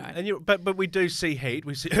 yeah, You know. but we do see heat.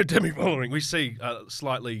 We see demi-following. We see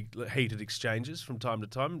slightly heated exchanges from time to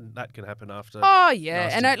time. That can happen after. Oh, yeah.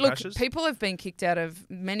 nasty And look, crashes. people have been kicked out of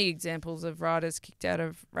many examples of riders kicked out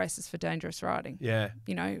of races for dangerous riding. Yeah,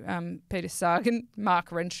 You know, Peter Sagan,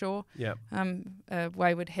 Mark Renshaw, yeah, a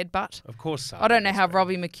wayward headbutt. of course. So. I don't know how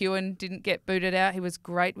Robbie McEwen didn't get booted out. He was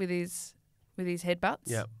great with his headbutts.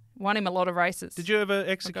 Yeah. Won him a lot of races. Did you ever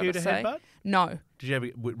execute a say. headbutt? No. Did you ever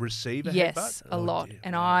receive a headbutt? Yes, a lot. Dear.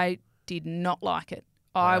 And Right. I did not like it.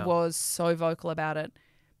 I Wow. was so vocal about it.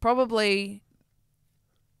 Probably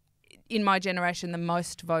in my generation, the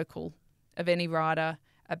most vocal of any rider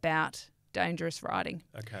about dangerous riding.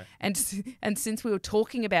 Okay. And since we were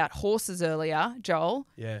talking about horses earlier, Joel,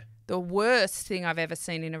 the worst thing I've ever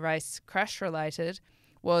seen in a race crash-related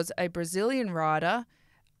was a Brazilian rider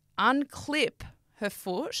unclip her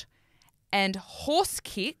foot and horse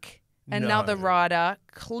kick another rider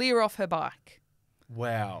clear off her bike.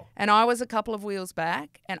 Wow. And I was a couple of wheels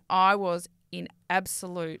back and I was in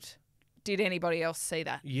absolute... Did anybody else see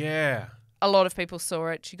that? Yeah. A lot of people saw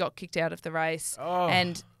it. She got kicked out of the race. Oh.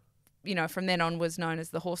 And, from then on was known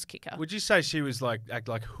as the horse kicker. Would you say she was like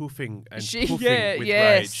hoofing and She, hoofing with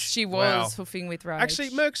yes, rage? she was hoofing with rage.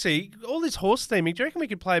 Actually, Merksy, all this horse theming, do you reckon we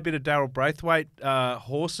could play a bit of Daryl Braithwaite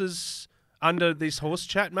horses under this horse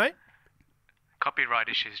chat, mate? Copyright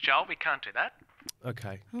issues, Joel. We can't do that.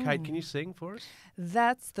 Okay. Kate, can you sing for us?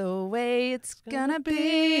 That's the way it's gonna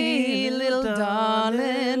be, little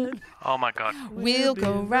darling. Oh, my God. We'll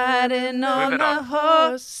go riding on the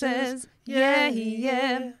horses. Yeah,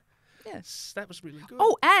 yeah. Yes, that was really good.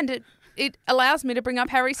 Oh, and it allows me to bring up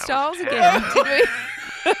Harry Styles again. Did we?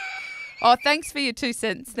 Oh, thanks for your 2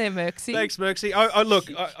 cents there, Merksy. Thanks, Merksy.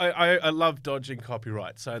 I love dodging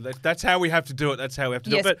copyright, so that's how we have to do it. That's how we have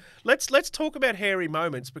to do it. But let's talk about hairy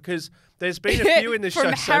moments because there's been a few in this show so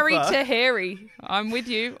far. From Harry to hairy. I'm with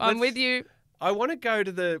you. I want to go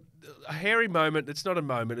to a hairy moment that's not a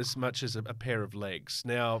moment as much as a pair of legs.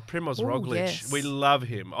 Now, Primoz Roglic, we love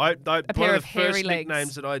him. One of the first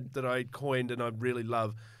nicknames that I coined and I really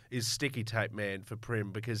love is Sticky Tape Man for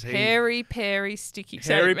Prim because he... Hairy Sticky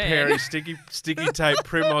Tape Man. Sticky Tape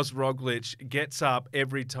Primoz Roglic gets up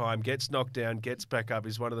every time, gets knocked down, gets back up.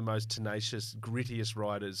 He's one of the most tenacious, grittiest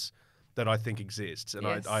riders that I think exists, and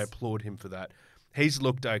I applaud him for that. He's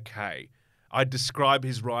looked okay. I'd describe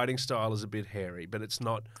his riding style as a bit hairy, but it's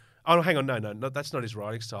not... Oh, hang on. No, that's not his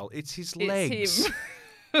riding style. It's his legs. Him.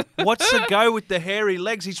 What's the go with the hairy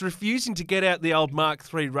legs? He's refusing to get out the old Mark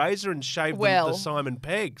III razor and shave the Simon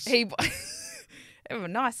Pegs. He have a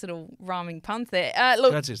nice little rhyming puns there.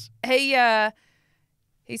 Look, he's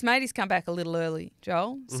made his comeback a little early,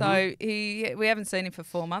 Joel. Mm-hmm. So we haven't seen him for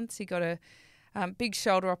 4 months. He got a big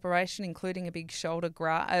shoulder operation, including a big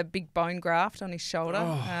big bone graft on his shoulder.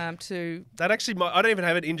 That actually, I don't even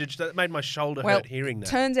have it injured. That made my shoulder hurt hearing that.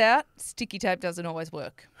 Turns out sticky tape doesn't always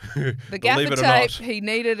work. The gaffer tape, he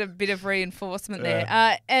needed a bit of reinforcement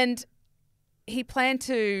there. And he planned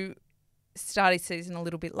to start his season a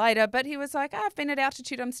little bit later, but he was like, I've been at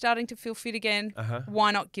altitude, I'm starting to feel fit again.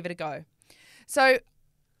 Why not give it a go? So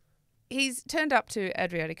he's turned up to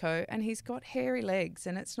Adriatico and he's got hairy legs,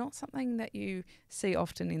 and it's not something that you see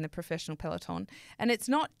often in the professional peloton. And it's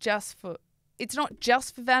not just for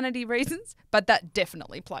vanity reasons, but that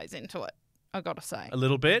definitely plays into it, I got to say. A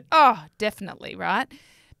little bit? Oh, definitely, right?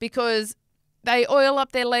 Because they oil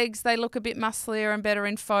up their legs, they look a bit musclier and better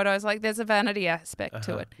in photos. Like there's a vanity aspect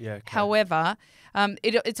to it. Yeah, okay. However,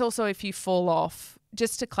 it's also if you fall off,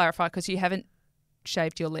 just to clarify, because you haven't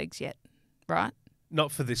shaved your legs yet, right?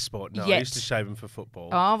 Not for this sport, no. Yet. I used to shave them for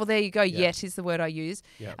football. Oh, well, there you go. Yet is the word I use.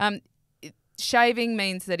 Yep. Shaving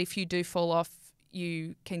means that if you do fall off,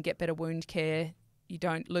 you can get better wound care. You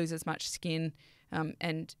don't lose as much skin,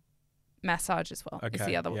 and massage as well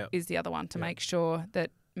is the other one to make sure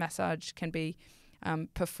that massage can be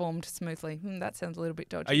performed smoothly. That sounds a little bit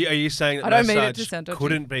dodgy. Are you saying that massage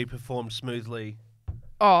couldn't be performed smoothly?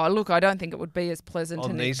 Oh, look, I don't think it would be as pleasant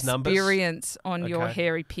on an these experience numbers? On your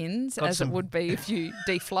hairy pins as it would be if you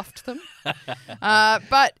defluffed them.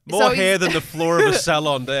 But more hair than the floor of a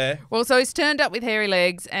salon there. Well, so he's turned up with hairy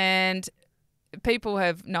legs and people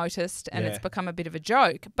have noticed and it's become a bit of a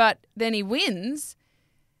joke. But then he wins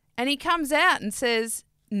and he comes out and says,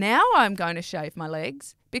 now I'm going to shave my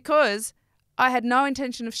legs because I had no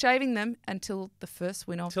intention of shaving them until the first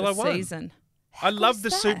win of the season. I love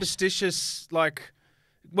the superstitious,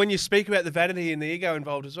 when you speak about the vanity and the ego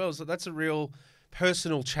involved as well, so that's a real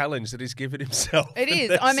personal challenge that he's given himself. It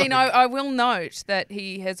is. I mean, I will note that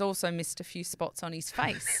he has also missed a few spots on his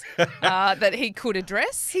face that he could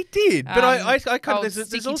address. He did, but I kind of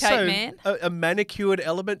there's also a manicured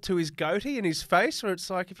element to his goatee and his face where it's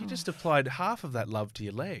like if you just applied half of that love to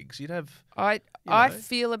your legs, you'd have. I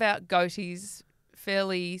feel about goatees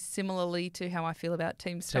fairly similarly to how I feel about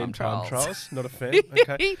Team Time Trials. Not a fan.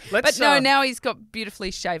 Okay. Now he's got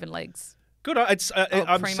beautifully shaven legs. Good.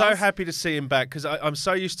 I'm so happy to see him back because I'm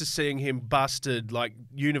so used to seeing him busted,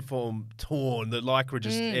 uniform torn, the lycra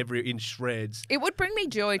just in shreds. It would bring me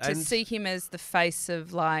joy to see him as the face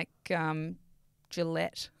of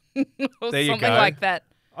Gillette or something like that.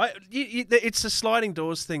 It's a sliding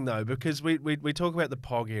doors thing though because we talk about the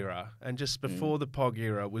Pog era and just before the Pog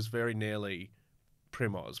era was very nearly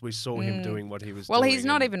Primoz. We saw him doing what he was doing. Well, he's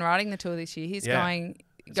not even riding the Tour this year. He's going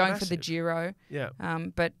going for the massive. Giro. Yeah.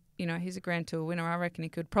 But, he's a Grand Tour winner. I reckon he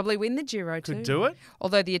could probably win the Giro too. Could do it.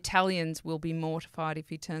 Although the Italians will be mortified if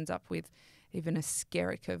he turns up with even a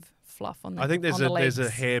skerrick of fluff on the I think there's on a the there's a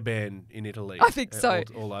legs. hairband in Italy. I think so.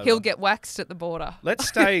 All over. He'll get waxed at the border. Let's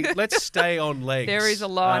stay on legs. There is a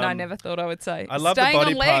line I never thought I would say. I love Staying the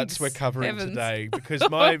body on parts legs. we're covering Heavens. today because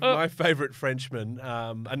my favourite Frenchman,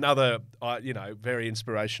 another very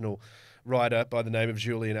inspirational rider by the name of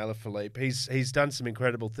Julian Alaphilippe. He's done some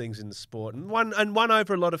incredible things in the sport and won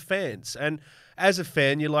over a lot of fans. And as a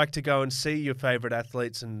fan, you like to go and see your favourite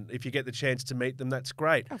athletes, and if you get the chance to meet them, that's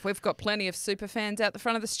great. We've got plenty of super fans out the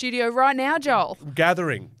front of the studio right now, Joel.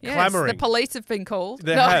 Gathering, Yes, clamouring. the police have been called.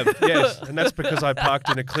 They have, yes, and that's because I parked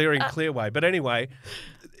in a clearway. But anyway,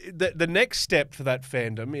 the next step for that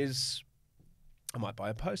fandom is I might buy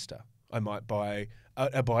a poster. I might buy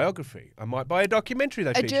a biography. I might buy a documentary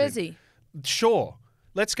they A feature. jersey. Sure.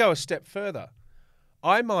 Let's go a step further.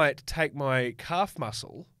 I might take my calf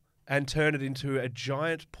muscle and turn it into a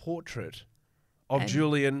giant portrait of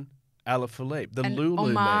Julian Alaphilippe, the An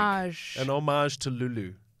Lulu homage. leg. An homage to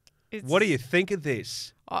Lulu. It's- What do you think of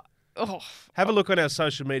this? Oh, Have a look on our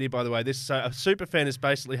social media, by the way. This a super fan has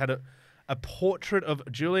basically had a portrait of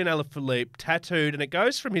Julian Alaphilippe tattooed, and it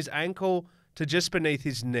goes from his ankle to just beneath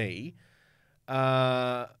his knee.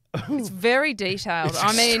 it's very detailed. It's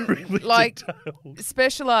I mean, extremely detailed.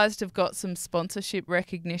 Specialized have got some sponsorship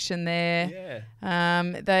recognition there.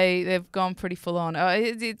 Yeah. They've gone pretty full on.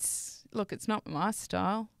 It's not my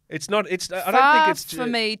style. It's not. It's. I Far don't think it's for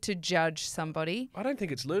me to judge somebody. I don't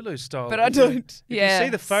think it's Lulu's style. But I is it? don't. If you see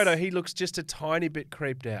the photo, he looks just a tiny bit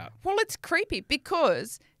creeped out. Well, it's creepy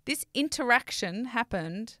because this interaction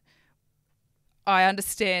happened, I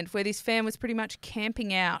understand, where this fan was pretty much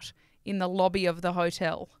camping out in the lobby of the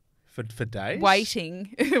hotel. For days?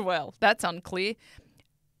 Waiting. Well, that's unclear.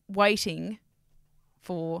 Waiting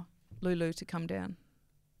for Lulu to come down.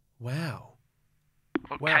 Wow.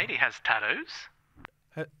 Well, Wow. Katie has tattoos.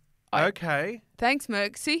 Okay. Thanks,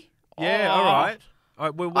 Merxy. Yeah, Oh. all right.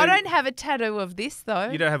 I don't have a tattoo of this, though.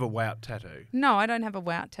 You don't have a wout tattoo. No, I don't have a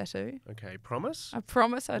wout tattoo. Okay, promise? I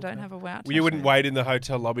promise I don't have a wout tattoo. Well, you wouldn't wait in the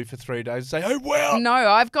hotel lobby for 3 days and say, "Oh, wow." No,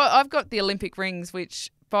 I've got the Olympic rings, which,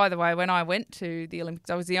 by the way, when I went to the Olympics,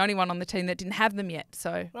 I was the only one on the team that didn't have them yet.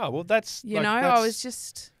 So, Oh, well, that's I was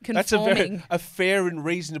just that's conforming. a fair and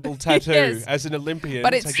reasonable tattoo Yes. as an Olympian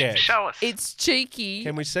But to it's- get. Show us. It's cheeky.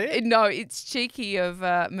 Can we see it? No, it's cheeky of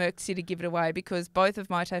Merxy to give it away because both of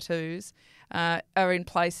my tattoos are in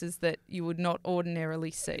places that you would not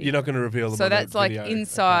ordinarily see. You're not going to reveal them. So on the that's like video.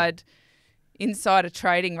 insider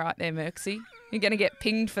trading right there, Merxy. You're going to get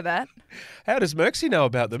pinged for that. How does Merxy know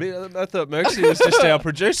about them? I thought Merxy was just our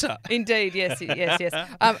producer. Indeed, yes.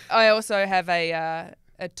 I also have a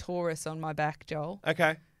Taurus on my back, Joel,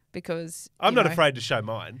 Okay. because I'm not afraid to show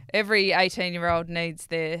mine. Every 18-year-old needs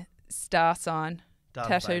their star sign Darth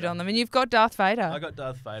tattooed Vader. on them, and you've got Darth Vader. I got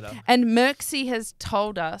Darth Vader. And Merxy has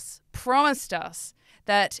promised us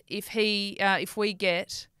that if we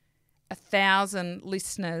get 1,000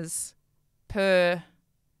 listeners per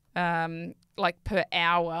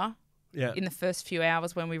hour Yeah. in the first few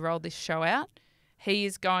hours when we roll this show out, he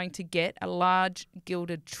is going to get a large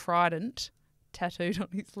gilded trident tattooed on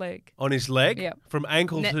his leg. On his leg? Yep. From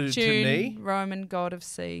ankle to Neptune, knee? Roman god of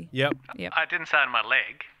sea. Yep. Yep. I didn't say on my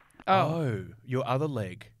leg. Oh, your other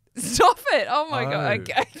leg. Stop it! Oh my god. Oh,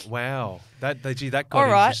 Okay. Wow. That got All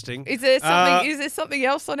right. interesting. Is there something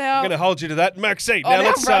else on our? I'm going to hold you to that. Maxine, On now our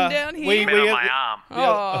let's rundown here? we Bit on my arm.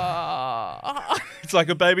 Oh. It's like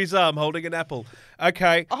a baby's arm holding an apple.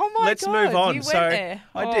 Okay. Oh my let's God, move on. you went So there.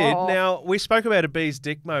 I did. Oh. Now we spoke about a bee's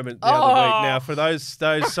dick moment the other week. Now for those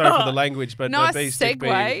sorry for the language, but Nice a bee's dick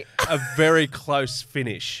being segue. a very close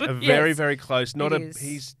finish. A Yes. very, very close. Not It a is.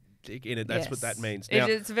 bee's dick in it. That's what Yes. that means. It Now,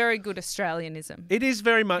 is very good Australianism. it is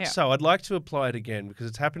very much Yeah. so. I'd like to apply it again because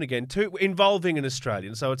it's happened again involving an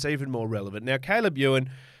Australian, so it's even more relevant. Now, Caleb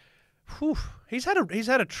Ewan, he's had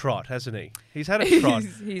a trot, hasn't he? He's had a trot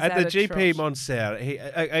He's at had the a GP trot.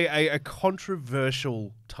 Montsou. A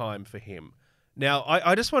controversial time for him. Now,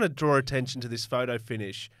 I just want to draw attention to this photo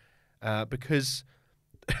finish because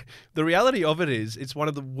the reality of it is it's one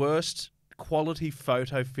of the worst quality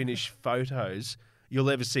photo finish photos you'll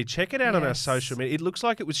ever see. Check it out on our Yes. social media. It looks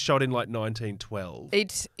like it was shot in like 1912.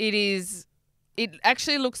 It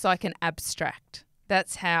actually looks like an abstract.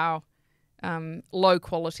 That's how low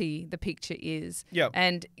quality the picture is. Yep.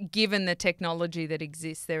 And given the technology that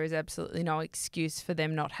exists, there is absolutely no excuse for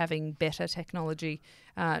them not having better technology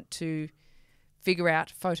to figure out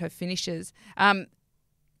photo finishes.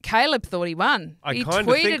 Caleb thought he won. I he kinda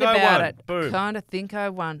tweeted think I about won. it. Boom. Kind of think I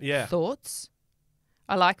won. Yeah. Thoughts?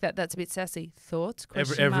 I like that. That's a bit sassy. Thoughts?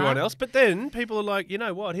 Everyone else. But then people are like, you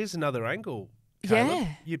know what? Here's another angle, Caleb. Yeah.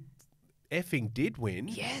 You effing did win.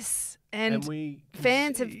 Yes. And we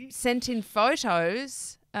fans have sent in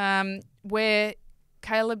photos where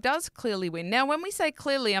Caleb does clearly win. Now, when we say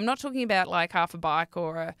clearly, I'm not talking about like half a bike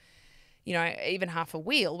or even half a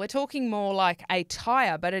wheel. We're talking more like a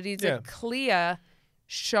tyre, but it is a clear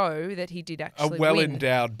show that he did actually win. A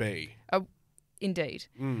well-endowed bee. Indeed.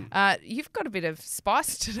 You've got a bit of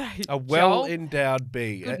spice today, A well-endowed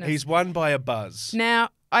bee. He's won by a buzz. Now,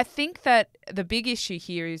 I think that the big issue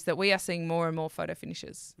here is that we are seeing more and more photo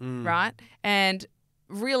finishes, right? And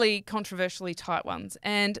really controversially tight ones.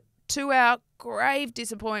 And to our grave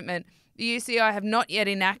disappointment, the UCI have not yet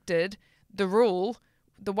enacted the rule,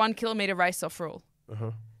 the 1 kilometre race-off rule.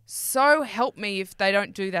 So help me if they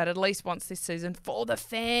don't do that at least once this season for the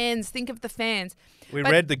fans. Think of the fans. We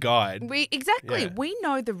read the guide. Exactly. Yeah. We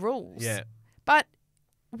know the rules. Yeah. But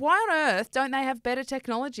why on earth don't they have better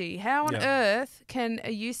technology? How on earth can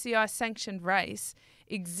a UCI-sanctioned race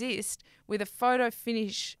exist with a photo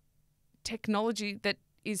finish technology that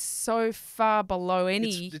is so far below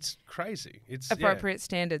any It's crazy. It's appropriate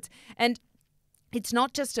standards? And it's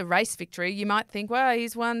not just a race victory. You might think, well,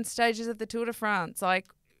 he's won stages of the Tour de France. Like,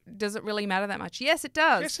 does it really matter that much? Yes, it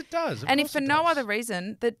does. Yes, it does. And if for no other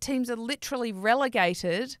reason, the teams are literally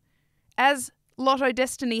relegated, as Lotto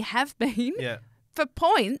Destiny have been, for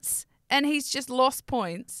points, and he's just lost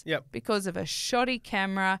points because of a shoddy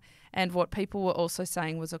camera and what people were also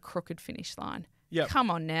saying was a crooked finish line.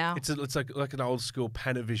 Come on now. It's like an old school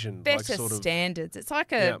Panavision. Better standards. It's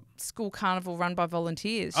like a school carnival run by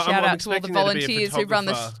volunteers. Shout out to all the volunteers who run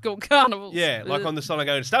the school carnivals. Yeah, like on the side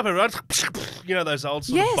going, stop everyone. You know, those old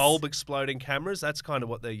sort of bulb exploding cameras. That's kind of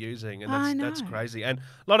what they're using. And that's crazy. And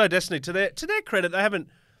Lotto Destiny, to their credit, they haven't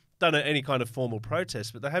done any kind of formal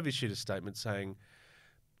protest, but they have issued a statement saying,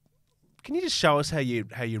 can you just show us how you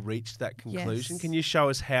reached that conclusion? Can you show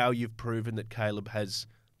us how you've proven that Caleb has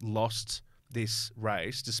lost this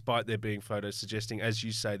race, despite there being photos suggesting, as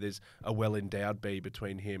you say, there's a well-endowed bee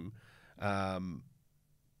between him and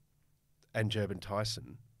Gerben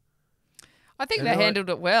Tyson? I think they handled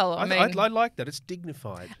it well. I mean, I like that. It's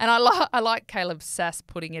dignified. And I like Caleb Sass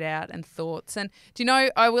putting it out and thoughts. And do you know,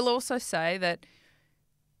 I will also say that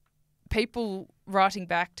people writing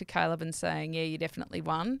back to Caleb and saying, yeah, you definitely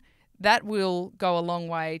won, that will go a long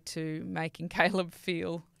way to making Caleb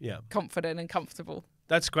feel confident and comfortable.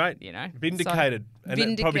 That's great. You know, vindicated. And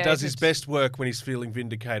it probably does his best work when he's feeling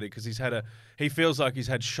vindicated because he feels like he's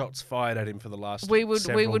had shots fired at him for the last several months.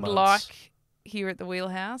 We would like, here at the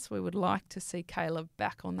Wheelhouse, we would like to see Caleb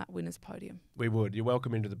back on that winner's podium. We would. You're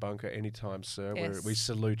welcome into the bunker anytime, sir. Yes. We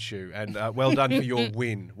salute you. And well done for your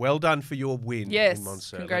win. Well done for your win in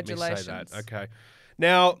Monster. Congratulations. Let me say that. Okay.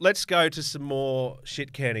 Now, let's go to some more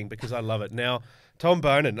shit canning because I love it. Now, Tom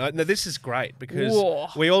Bonin. Now, this is great because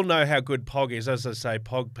we all know how good Pog is. As I say,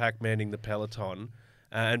 Pog Pack manning the peloton.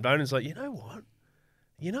 And Bonin's like, you know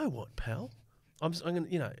what, pal? I'm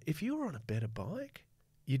gonna, if you were on a better bike,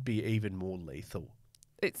 you'd be even more lethal.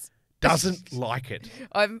 Doesn't like it.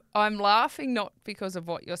 I'm laughing not because of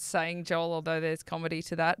what you're saying, Joel, although there's comedy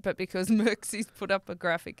to that, but because Merxie's put up a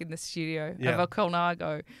graphic in the studio of a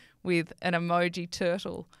Colnago with an emoji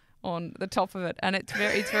turtle on the top of it, and it's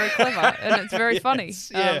very clever and it's very funny.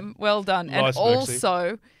 Well done. Nice, and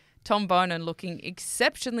also Tom Bonin looking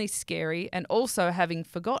exceptionally scary and also having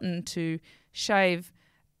forgotten to shave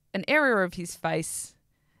an area of his face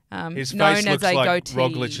his known face as looks a like goatee.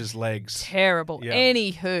 Roglic's legs. Terrible. Yeah.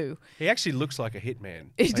 Anywho. He actually looks like a hitman.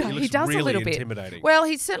 He looks does really a little bit. Intimidating. Well,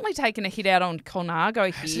 he's certainly taken a hit out on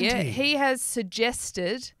Colnago here. Hasn't he? He has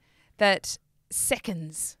suggested that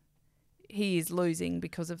seconds he is losing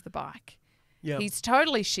because of the bike. Yep. He's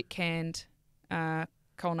totally shit-canned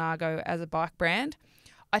Colnago as a bike brand.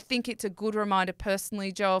 I think it's a good reminder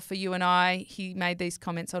personally, Joel, for you and I. He made these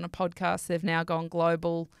comments on a podcast. They've now gone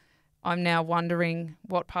global. I'm now wondering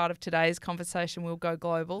what part of today's conversation will go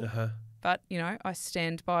global. But, I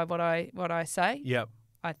stand by what I say. Yep.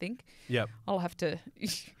 I think. Yep. I'll have to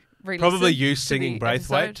re-listen. Probably you singing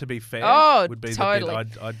Braithwaite, to be fair, would be totally. the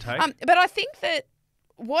bit I'd take. But I think that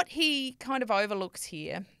what he kind of overlooks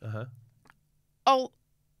here, I'll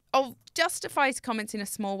justify his comments in a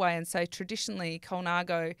small way and say traditionally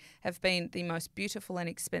Colnago have been the most beautiful and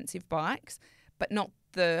expensive bikes, but not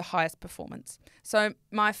the highest performance. So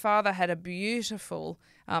my father had a beautiful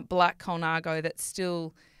black Colnago that's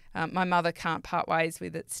still, my mother can't part ways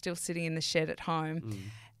with. It's still sitting in the shed at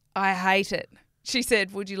home. I hate it. She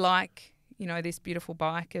said, would you like, this beautiful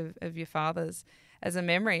bike of your father's as a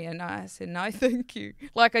memory? And I said, no, thank you.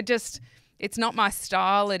 It's not my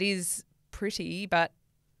style. It is pretty, but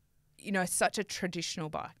such a traditional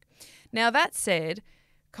bike. Now, that said,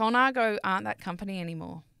 Colnago aren't that company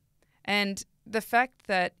anymore. And the fact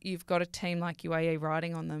that you've got a team like UAE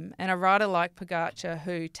riding on them and a rider like Pogacar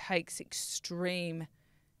who takes extreme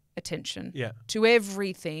attention to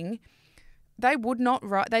everything,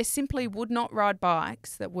 they simply would not ride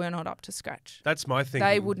bikes that were not up to scratch. That's my thinking.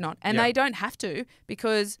 They would not. And they don't have to,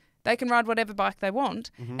 because they can ride whatever bike they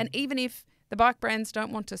want. Mm-hmm. And even if the bike brands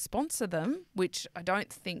don't want to sponsor them, which I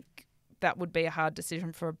don't think that would be a hard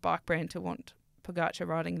decision for a bike brand to want Pogacar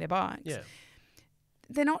riding their bikes,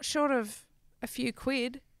 they're not short of a few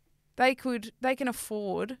quid. They can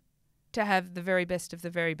afford to have the very best of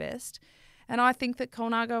the very best. And I think that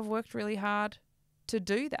Colnago have worked really hard to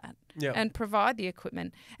do that and provide the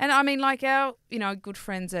equipment. And I mean, like our, good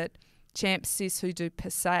friends at Champ Sis who do Per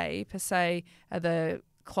Se are the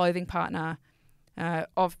clothing partner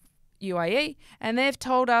of UAE, and they've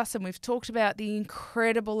told us, and we've talked about the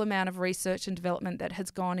incredible amount of research and development that has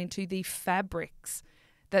gone into the fabrics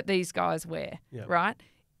that these guys wear, right?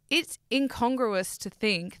 It's incongruous to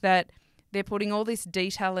think that they're putting all this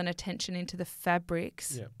detail and attention into the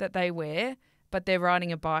fabrics that they wear, but they're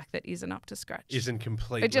riding a bike that isn't up to scratch. Isn't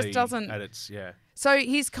completely. It just doesn't. At its, So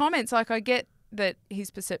his comments, like, I get that his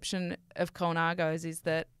perception of Colnagos is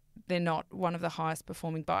that they're not one of the highest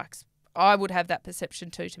performing bikes. I would have that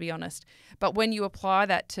perception too, to be honest. But when you apply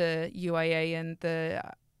that to UAE and the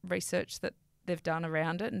research that they've done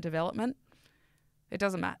around it and development, it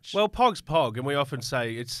doesn't match. Well, Pog's Pog, and we often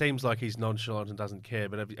say it seems like he's nonchalant and doesn't care,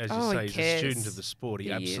 but as you say, he's a student of the sport.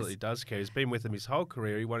 He absolutely does care. He's been with them his whole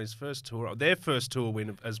career. He won his first tour. Their first tour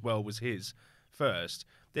win as well was his first.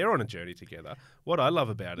 They're on a journey together. What I love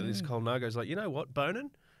about it is Colnago's like, you know what,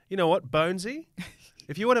 Bonin? You know what, Bonesy?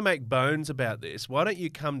 If you want to make bones about this, why don't you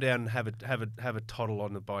come down and have a toddle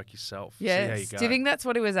on the bike yourself? Yes. See how you go. Do you think that's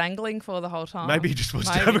what he was angling for the whole time? Maybe he just wants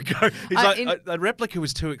to have a go. He's a replica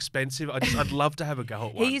was too expensive. I'd love to have a go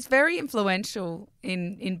at one. He's very influential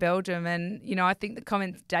in Belgium, and I think the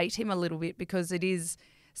comments date him a little bit because it is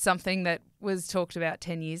something that was talked about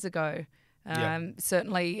 10 years ago.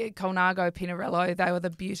 Certainly Colnago, Pinarello, they were the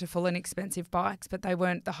beautiful and expensive bikes, but they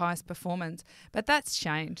weren't the highest performance. But that's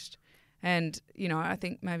changed. And, I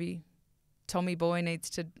think maybe Tommy Boy needs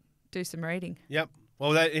to do some reading. Yep.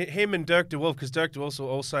 Well, him and Dirk de Wolf, because Dirk de Wolf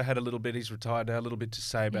also had a little bit, he's retired now, a little bit to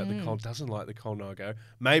say about doesn't like the Colnago.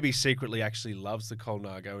 Maybe secretly actually loves the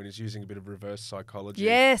Colnago and is using a bit of reverse psychology.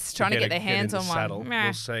 Yes, trying to get their hands on saddle. one.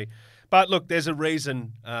 We'll see. But look, there's a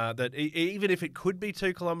reason that even if it could be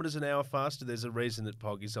 2 kilometres an hour faster, there's a reason that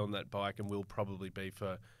Pog is on that bike and will probably be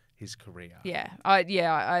for his career.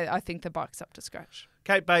 I think the bike's up to scratch.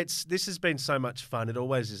 Kate Bates, this has been so much fun. It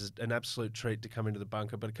always is an absolute treat to come into the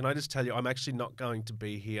bunker. But can I just tell you, I'm actually not going to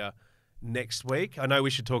be here next week. I know we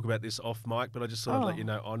should talk about this off mic, but I just thought I'd let you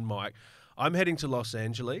know on mic. I'm heading to Los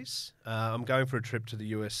Angeles. I'm going for a trip to the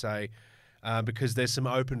USA. Because there's some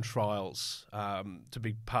open trials to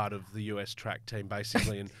be part of the US track team,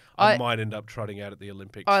 basically, and I might end up trotting out at the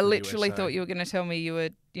Olympics. I literally thought you were going to tell me you were,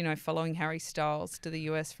 following Harry Styles to the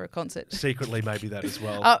US for a concert. Secretly, maybe that as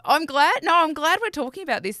well. I'm glad we're talking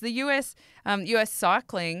about this. The US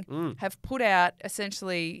cycling have put out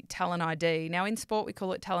essentially talent ID. Now, in sport, we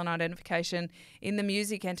call it talent identification. In the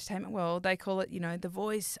music entertainment world, they call it, The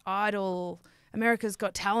Voice, Idol, America's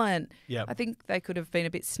Got Talent. Yep. I think they could have been a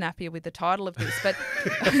bit snappier with the title of this, but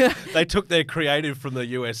they took their creative from the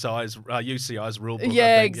UCI's rulebook.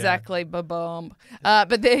 Yeah, exactly. Ba-bomb.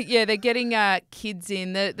 But they're getting kids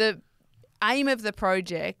in. The aim of the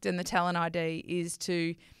project and the talent ID is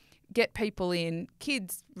to get people in,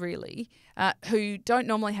 kids really, who don't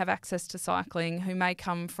normally have access to cycling, who may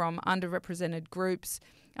come from underrepresented groups.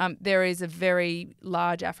 There is a very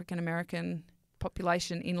large African American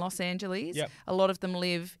population in Los Angeles. Yep. A lot of them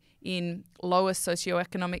live in lower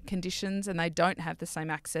socioeconomic conditions and they don't have the same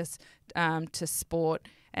access to sport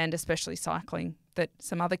and especially cycling that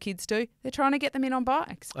some other kids do. They're trying to get them in on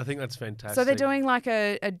bikes. I think that's fantastic. So they're doing like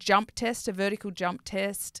a jump test, a vertical jump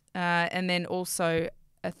test, and then also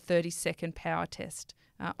a 30-second power test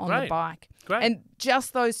on the bike. Great. And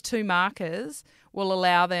just those 2 markers will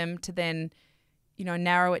allow them to then,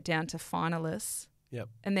 narrow it down to finalists. Yep.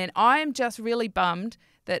 And then I'm just really bummed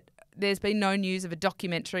that there's been no news of a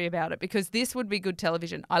documentary about it because this would be good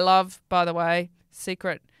television. I love, by the way,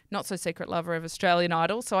 not so secret lover of Australian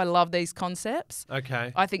Idol, so I love these concepts.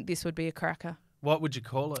 Okay. I think this would be a cracker. What would you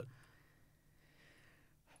call it?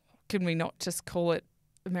 Can we not just call it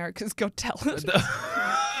America's Got Talent?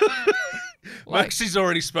 Maxie's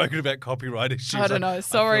already spoken about copyright issues. I don't know.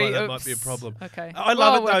 Sorry. I feel like that might be a problem. Okay. I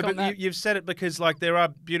love it though, but you've said it because there are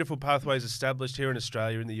beautiful pathways established here in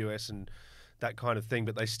Australia, in the US, and that kind of thing,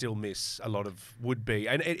 but they still miss a lot of would-be.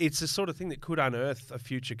 And it's the sort of thing that could unearth a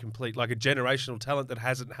future complete, like a generational talent that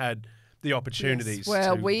hasn't had the opportunities. Yes.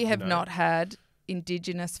 Well, to, we have you know, not had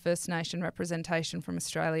Indigenous First Nation representation from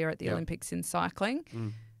Australia at the Olympics in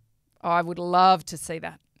cycling. I would love to see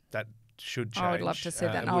that. That should change. I would love to see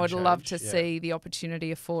that. And I would love to see the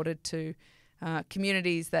opportunity afforded to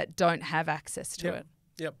communities that don't have access to it.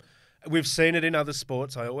 Yep. We've seen it in other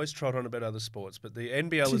sports. I always trot on about other sports, but the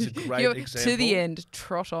NBL is a great example. To the end,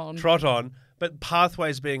 trot on. Trot on, but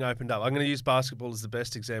pathways being opened up. I'm going to use basketball as the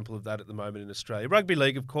best example of that at the moment in Australia. Rugby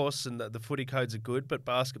league, of course, and the footy codes are good, but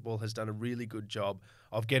basketball has done a really good job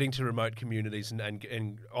of getting to remote communities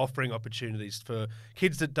and offering opportunities for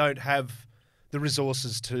kids that don't have the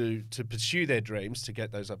resources to pursue their dreams, to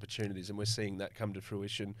get those opportunities, and we're seeing that come to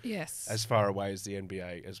fruition. Yes, as far away as the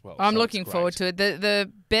NBA as well. I'm looking forward to it. The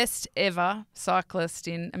best ever cyclist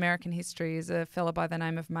in American history is a fella by the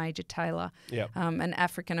name of Major Taylor, an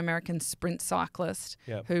African American sprint cyclist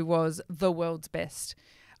who was the world's best.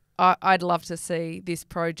 I'd love to see this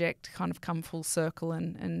project kind of come full circle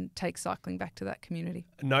and take cycling back to that community.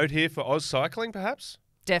 A note here for Oz Cycling, perhaps.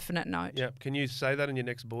 Definite note. Yeah. Can you say that in your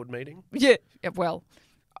next board meeting? Yeah. Well,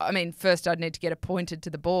 I mean, first I'd need to get appointed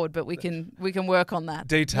to the board, but we can work on that.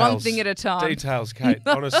 Details. One thing at a time. Details, Kate.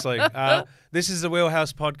 Honestly, this is the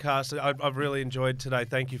Wheelhouse podcast. I've really enjoyed today.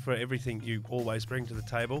 Thank you for everything you always bring to the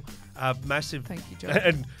table. Massive. Thank you, John.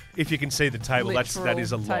 And if you can see the table, that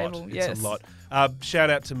is a lot. Table, yes. It's a lot.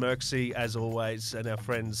 Shout out to Merxy as always, and our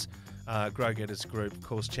friends. Grow Getters Group, of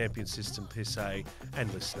course, Champion System, PSA,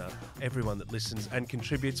 and listener. Everyone that listens and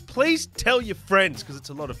contributes, please tell your friends because it's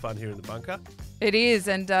a lot of fun here in the bunker. It is,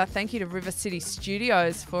 and thank you to River City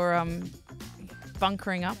Studios for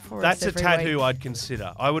bunkering up for us. That's a tattoo week. I'd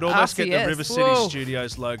consider. I would almost get the River City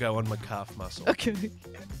Studios logo on my calf muscle. Okay.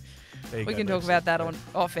 We can talk about that on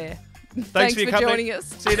off air. Thanks for joining us.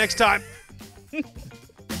 See you next time.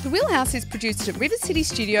 The Wheelhouse is produced at River City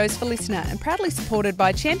Studios for Listener and proudly supported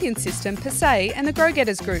by Champion System, PSA and the Grow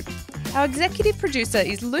Getters Group. Our executive producer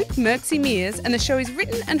is Luke Merxy Mears and the show is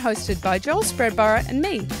written and hosted by Joel Spreadborough and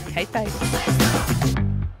me, Kate Bates.